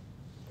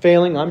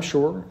 failing, I'm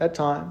sure, at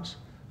times,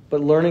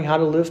 but learning how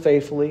to live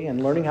faithfully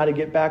and learning how to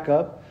get back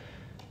up.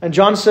 And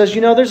John says,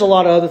 you know, there's a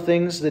lot of other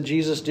things that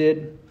Jesus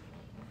did.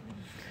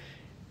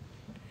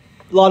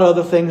 A lot of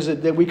other things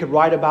that we could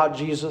write about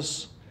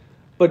Jesus.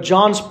 But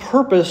John's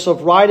purpose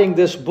of writing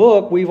this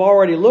book, we've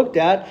already looked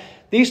at.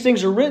 These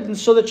things are written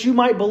so that you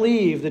might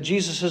believe that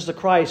Jesus is the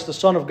Christ, the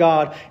Son of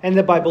God, and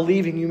that by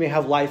believing you may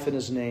have life in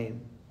His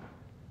name.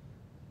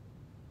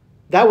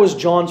 That was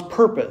John's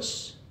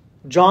purpose.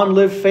 John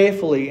lived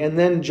faithfully, and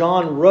then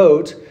John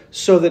wrote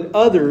so that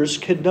others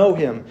could know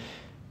Him.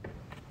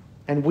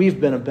 And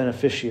we've been a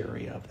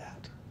beneficiary of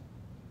that.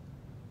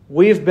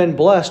 We've been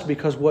blessed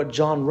because what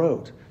John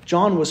wrote.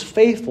 John was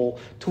faithful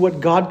to what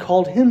God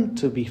called him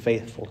to be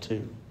faithful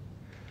to.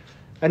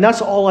 And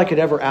that's all I could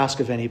ever ask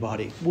of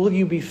anybody. Will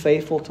you be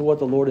faithful to what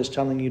the Lord is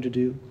telling you to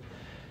do?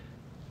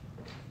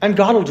 And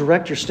God will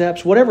direct your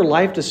steps. Whatever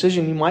life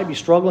decision you might be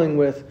struggling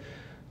with,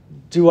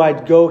 do I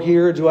go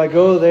here? Do I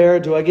go there?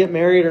 Do I get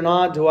married or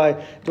not? Do I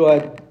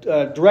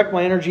direct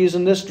my energies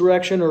in this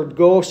direction or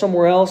go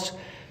somewhere else?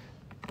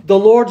 The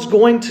Lord's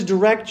going to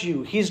direct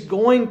you. He's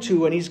going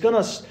to, and He's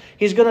going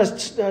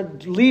to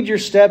lead your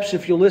steps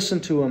if you listen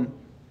to Him.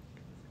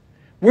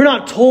 We're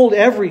not told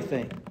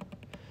everything.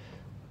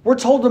 We're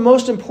told the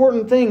most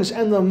important things,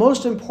 and the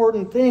most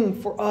important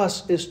thing for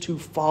us is to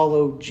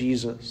follow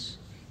Jesus.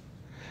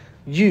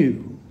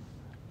 You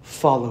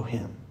follow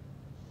Him.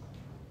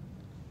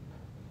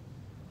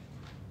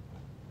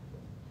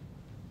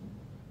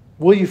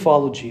 Will you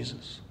follow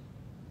Jesus?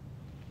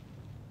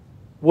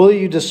 Will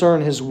you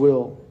discern His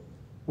will?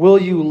 Will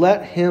you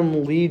let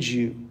Him lead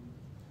you?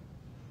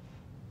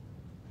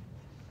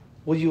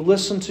 Will you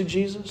listen to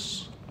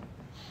Jesus?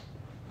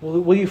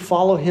 Will you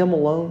follow Him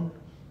alone?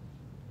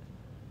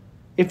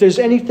 If there's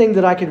anything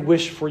that I could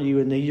wish for you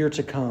in the year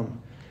to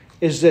come,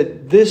 is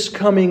that this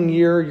coming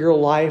year, your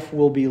life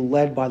will be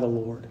led by the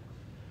Lord.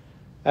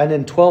 And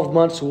in 12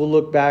 months, we'll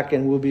look back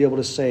and we'll be able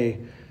to say,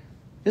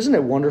 isn't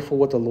it wonderful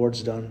what the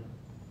Lord's done?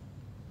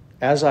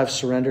 As I've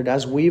surrendered,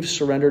 as we've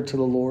surrendered to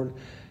the Lord,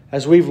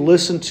 as we've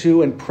listened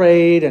to and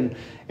prayed and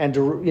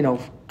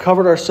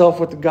covered ourselves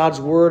with God's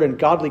Word and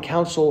godly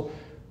counsel,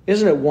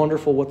 isn't it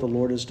wonderful what the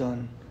Lord has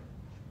done?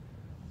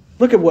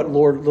 Look at what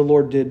the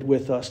Lord did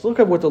with us. Look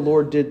at what the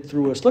Lord did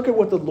through us. Look at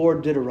what the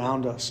Lord did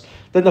around us.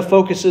 Then the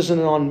focus isn't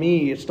on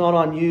me. It's not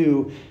on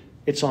you.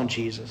 It's on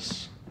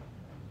Jesus.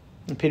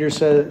 And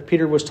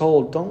Peter was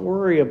told, don't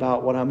worry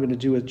about what I'm going to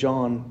do with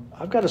John.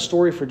 I've got a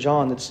story for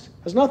John that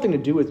has nothing to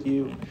do with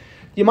you.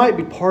 You might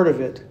be part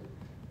of it.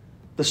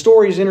 The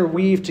stories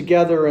interweave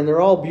together and they're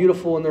all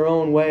beautiful in their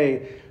own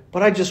way.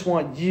 But I just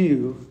want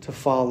you to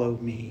follow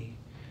me.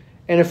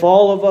 And if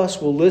all of us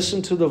will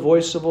listen to the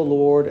voice of the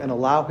Lord and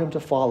allow Him to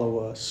follow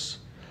us,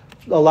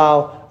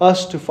 allow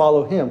us to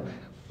follow Him,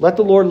 let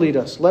the Lord lead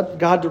us. Let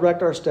God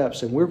direct our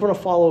steps, and we're going to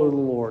follow the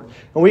Lord.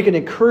 And we can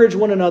encourage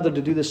one another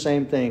to do the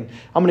same thing.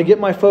 I'm going to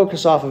get my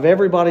focus off of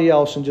everybody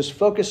else and just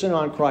focus in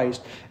on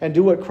Christ and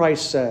do what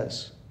Christ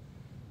says.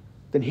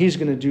 Then He's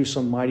going to do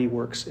some mighty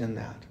works in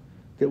that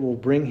will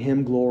bring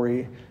Him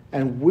glory,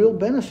 and we'll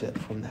benefit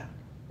from that.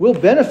 We'll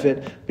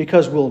benefit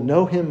because we'll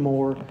know Him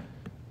more,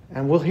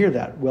 and we'll hear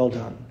that, well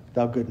done,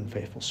 thou good and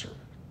faithful servant.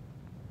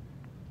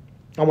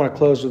 I want to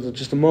close with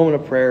just a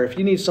moment of prayer. If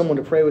you need someone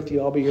to pray with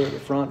you, I'll be here at the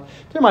front.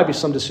 There might be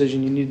some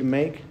decision you need to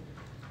make.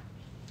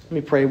 Let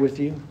me pray with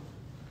you.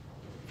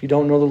 If you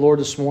don't know the Lord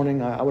this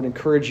morning, I would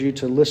encourage you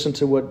to listen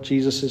to what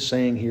Jesus is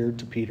saying here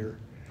to Peter.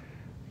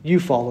 You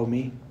follow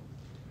me.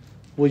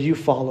 Will you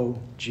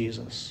follow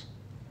Jesus?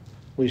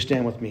 Will you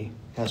stand with me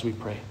as we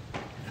pray?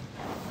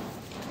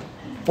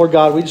 Lord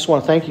God, we just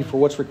want to thank you for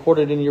what's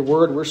recorded in your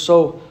word. We're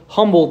so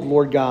humbled,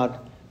 Lord God,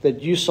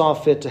 that you saw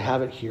fit to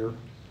have it here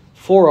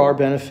for our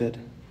benefit.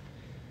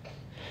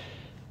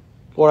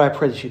 Lord, I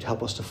pray that you'd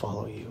help us to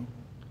follow you.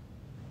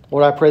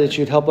 Lord, I pray that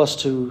you'd help us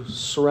to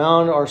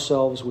surround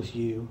ourselves with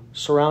you.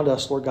 Surround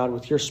us, Lord God,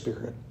 with your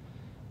Spirit.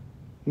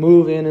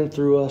 Move in and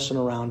through us and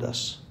around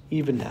us,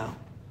 even now,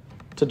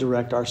 to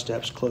direct our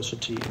steps closer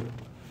to you.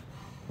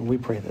 And we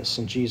pray this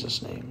in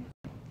Jesus' name.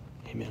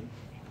 Amen.